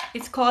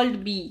 It's called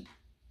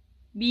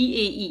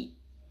BAE.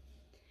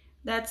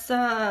 That's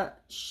a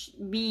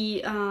B.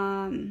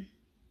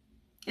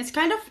 It's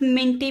kind of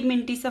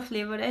minty सा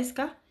flavor है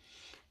इसका,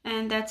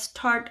 and that's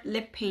Tarte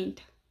lip paint.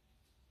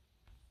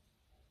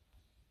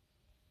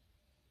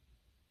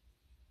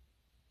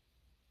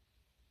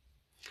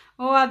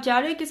 Oh, आप जा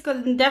रहे हो किसको?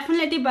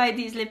 Definitely buy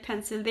these lip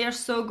pencil. They are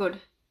so good.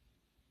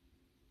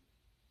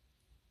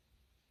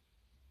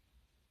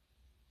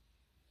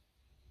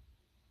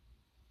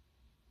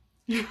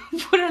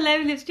 पूरा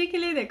live lipstick के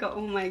लिए देखा।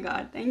 Oh my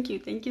god, thank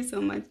you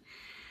so much.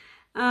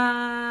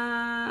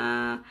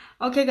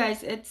 Okay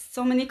guys, it's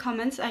so many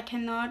comments, I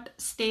cannot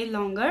stay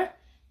longer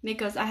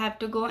because I have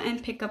to go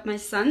and pick up my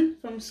son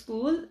from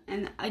school,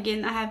 and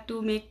again I have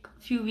to make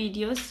few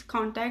videos,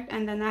 contact,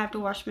 and then I have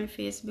to wash my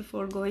face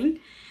before going.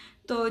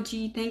 So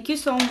ji, thank you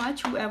so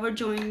much whoever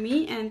joined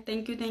me, and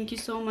thank you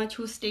so much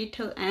who stayed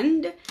till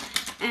end.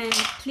 And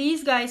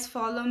please guys,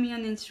 follow me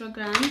on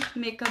Instagram,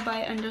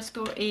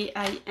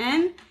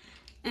 Makeupbyain.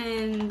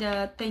 And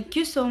thank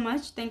you so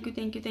much. Thank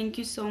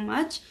you so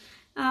much.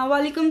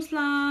 Walaikum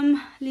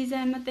salam, Liza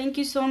Emma. Thank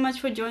you so much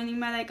for joining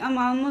my like. I'm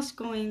almost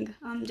going.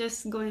 I'm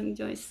just going,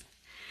 Joyce.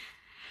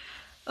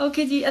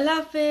 Okay, ji. Allah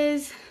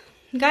Hafiz.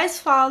 Guys,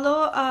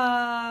 follow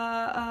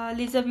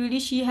Liza Beauty.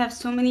 She has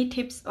so many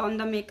tips on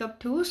the makeup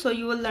too, so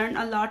you will learn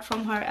a lot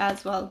from her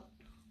as well.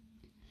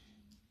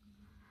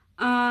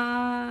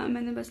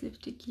 मैंने बस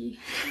lipstick की।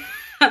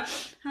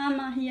 हाँ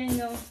माही, I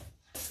know.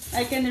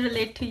 I can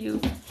relate to you.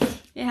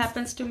 It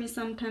happens to me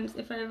sometimes.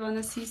 If I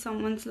wanna see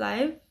someone's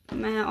live,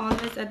 मैं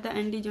always at the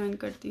end he join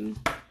करती हूँ।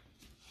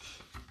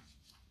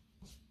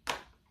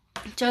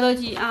 चलो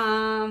जी,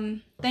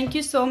 thank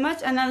you so much,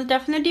 and I'll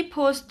definitely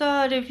post the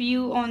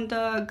review on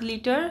the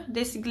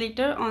this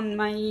glitter on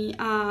my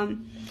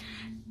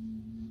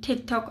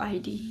TikTok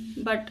ID,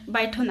 but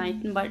by tonight,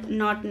 but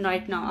not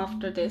right now.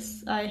 After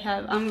this,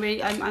 I'm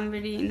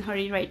very in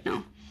hurry right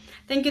now.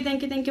 Thank you.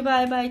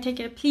 Bye. Take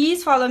care.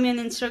 Please follow me on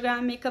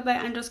Instagram,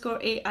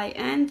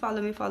 Makeupbyain_AIN.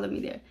 Follow me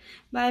there.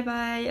 Bye.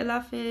 Allah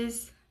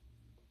Hafiz.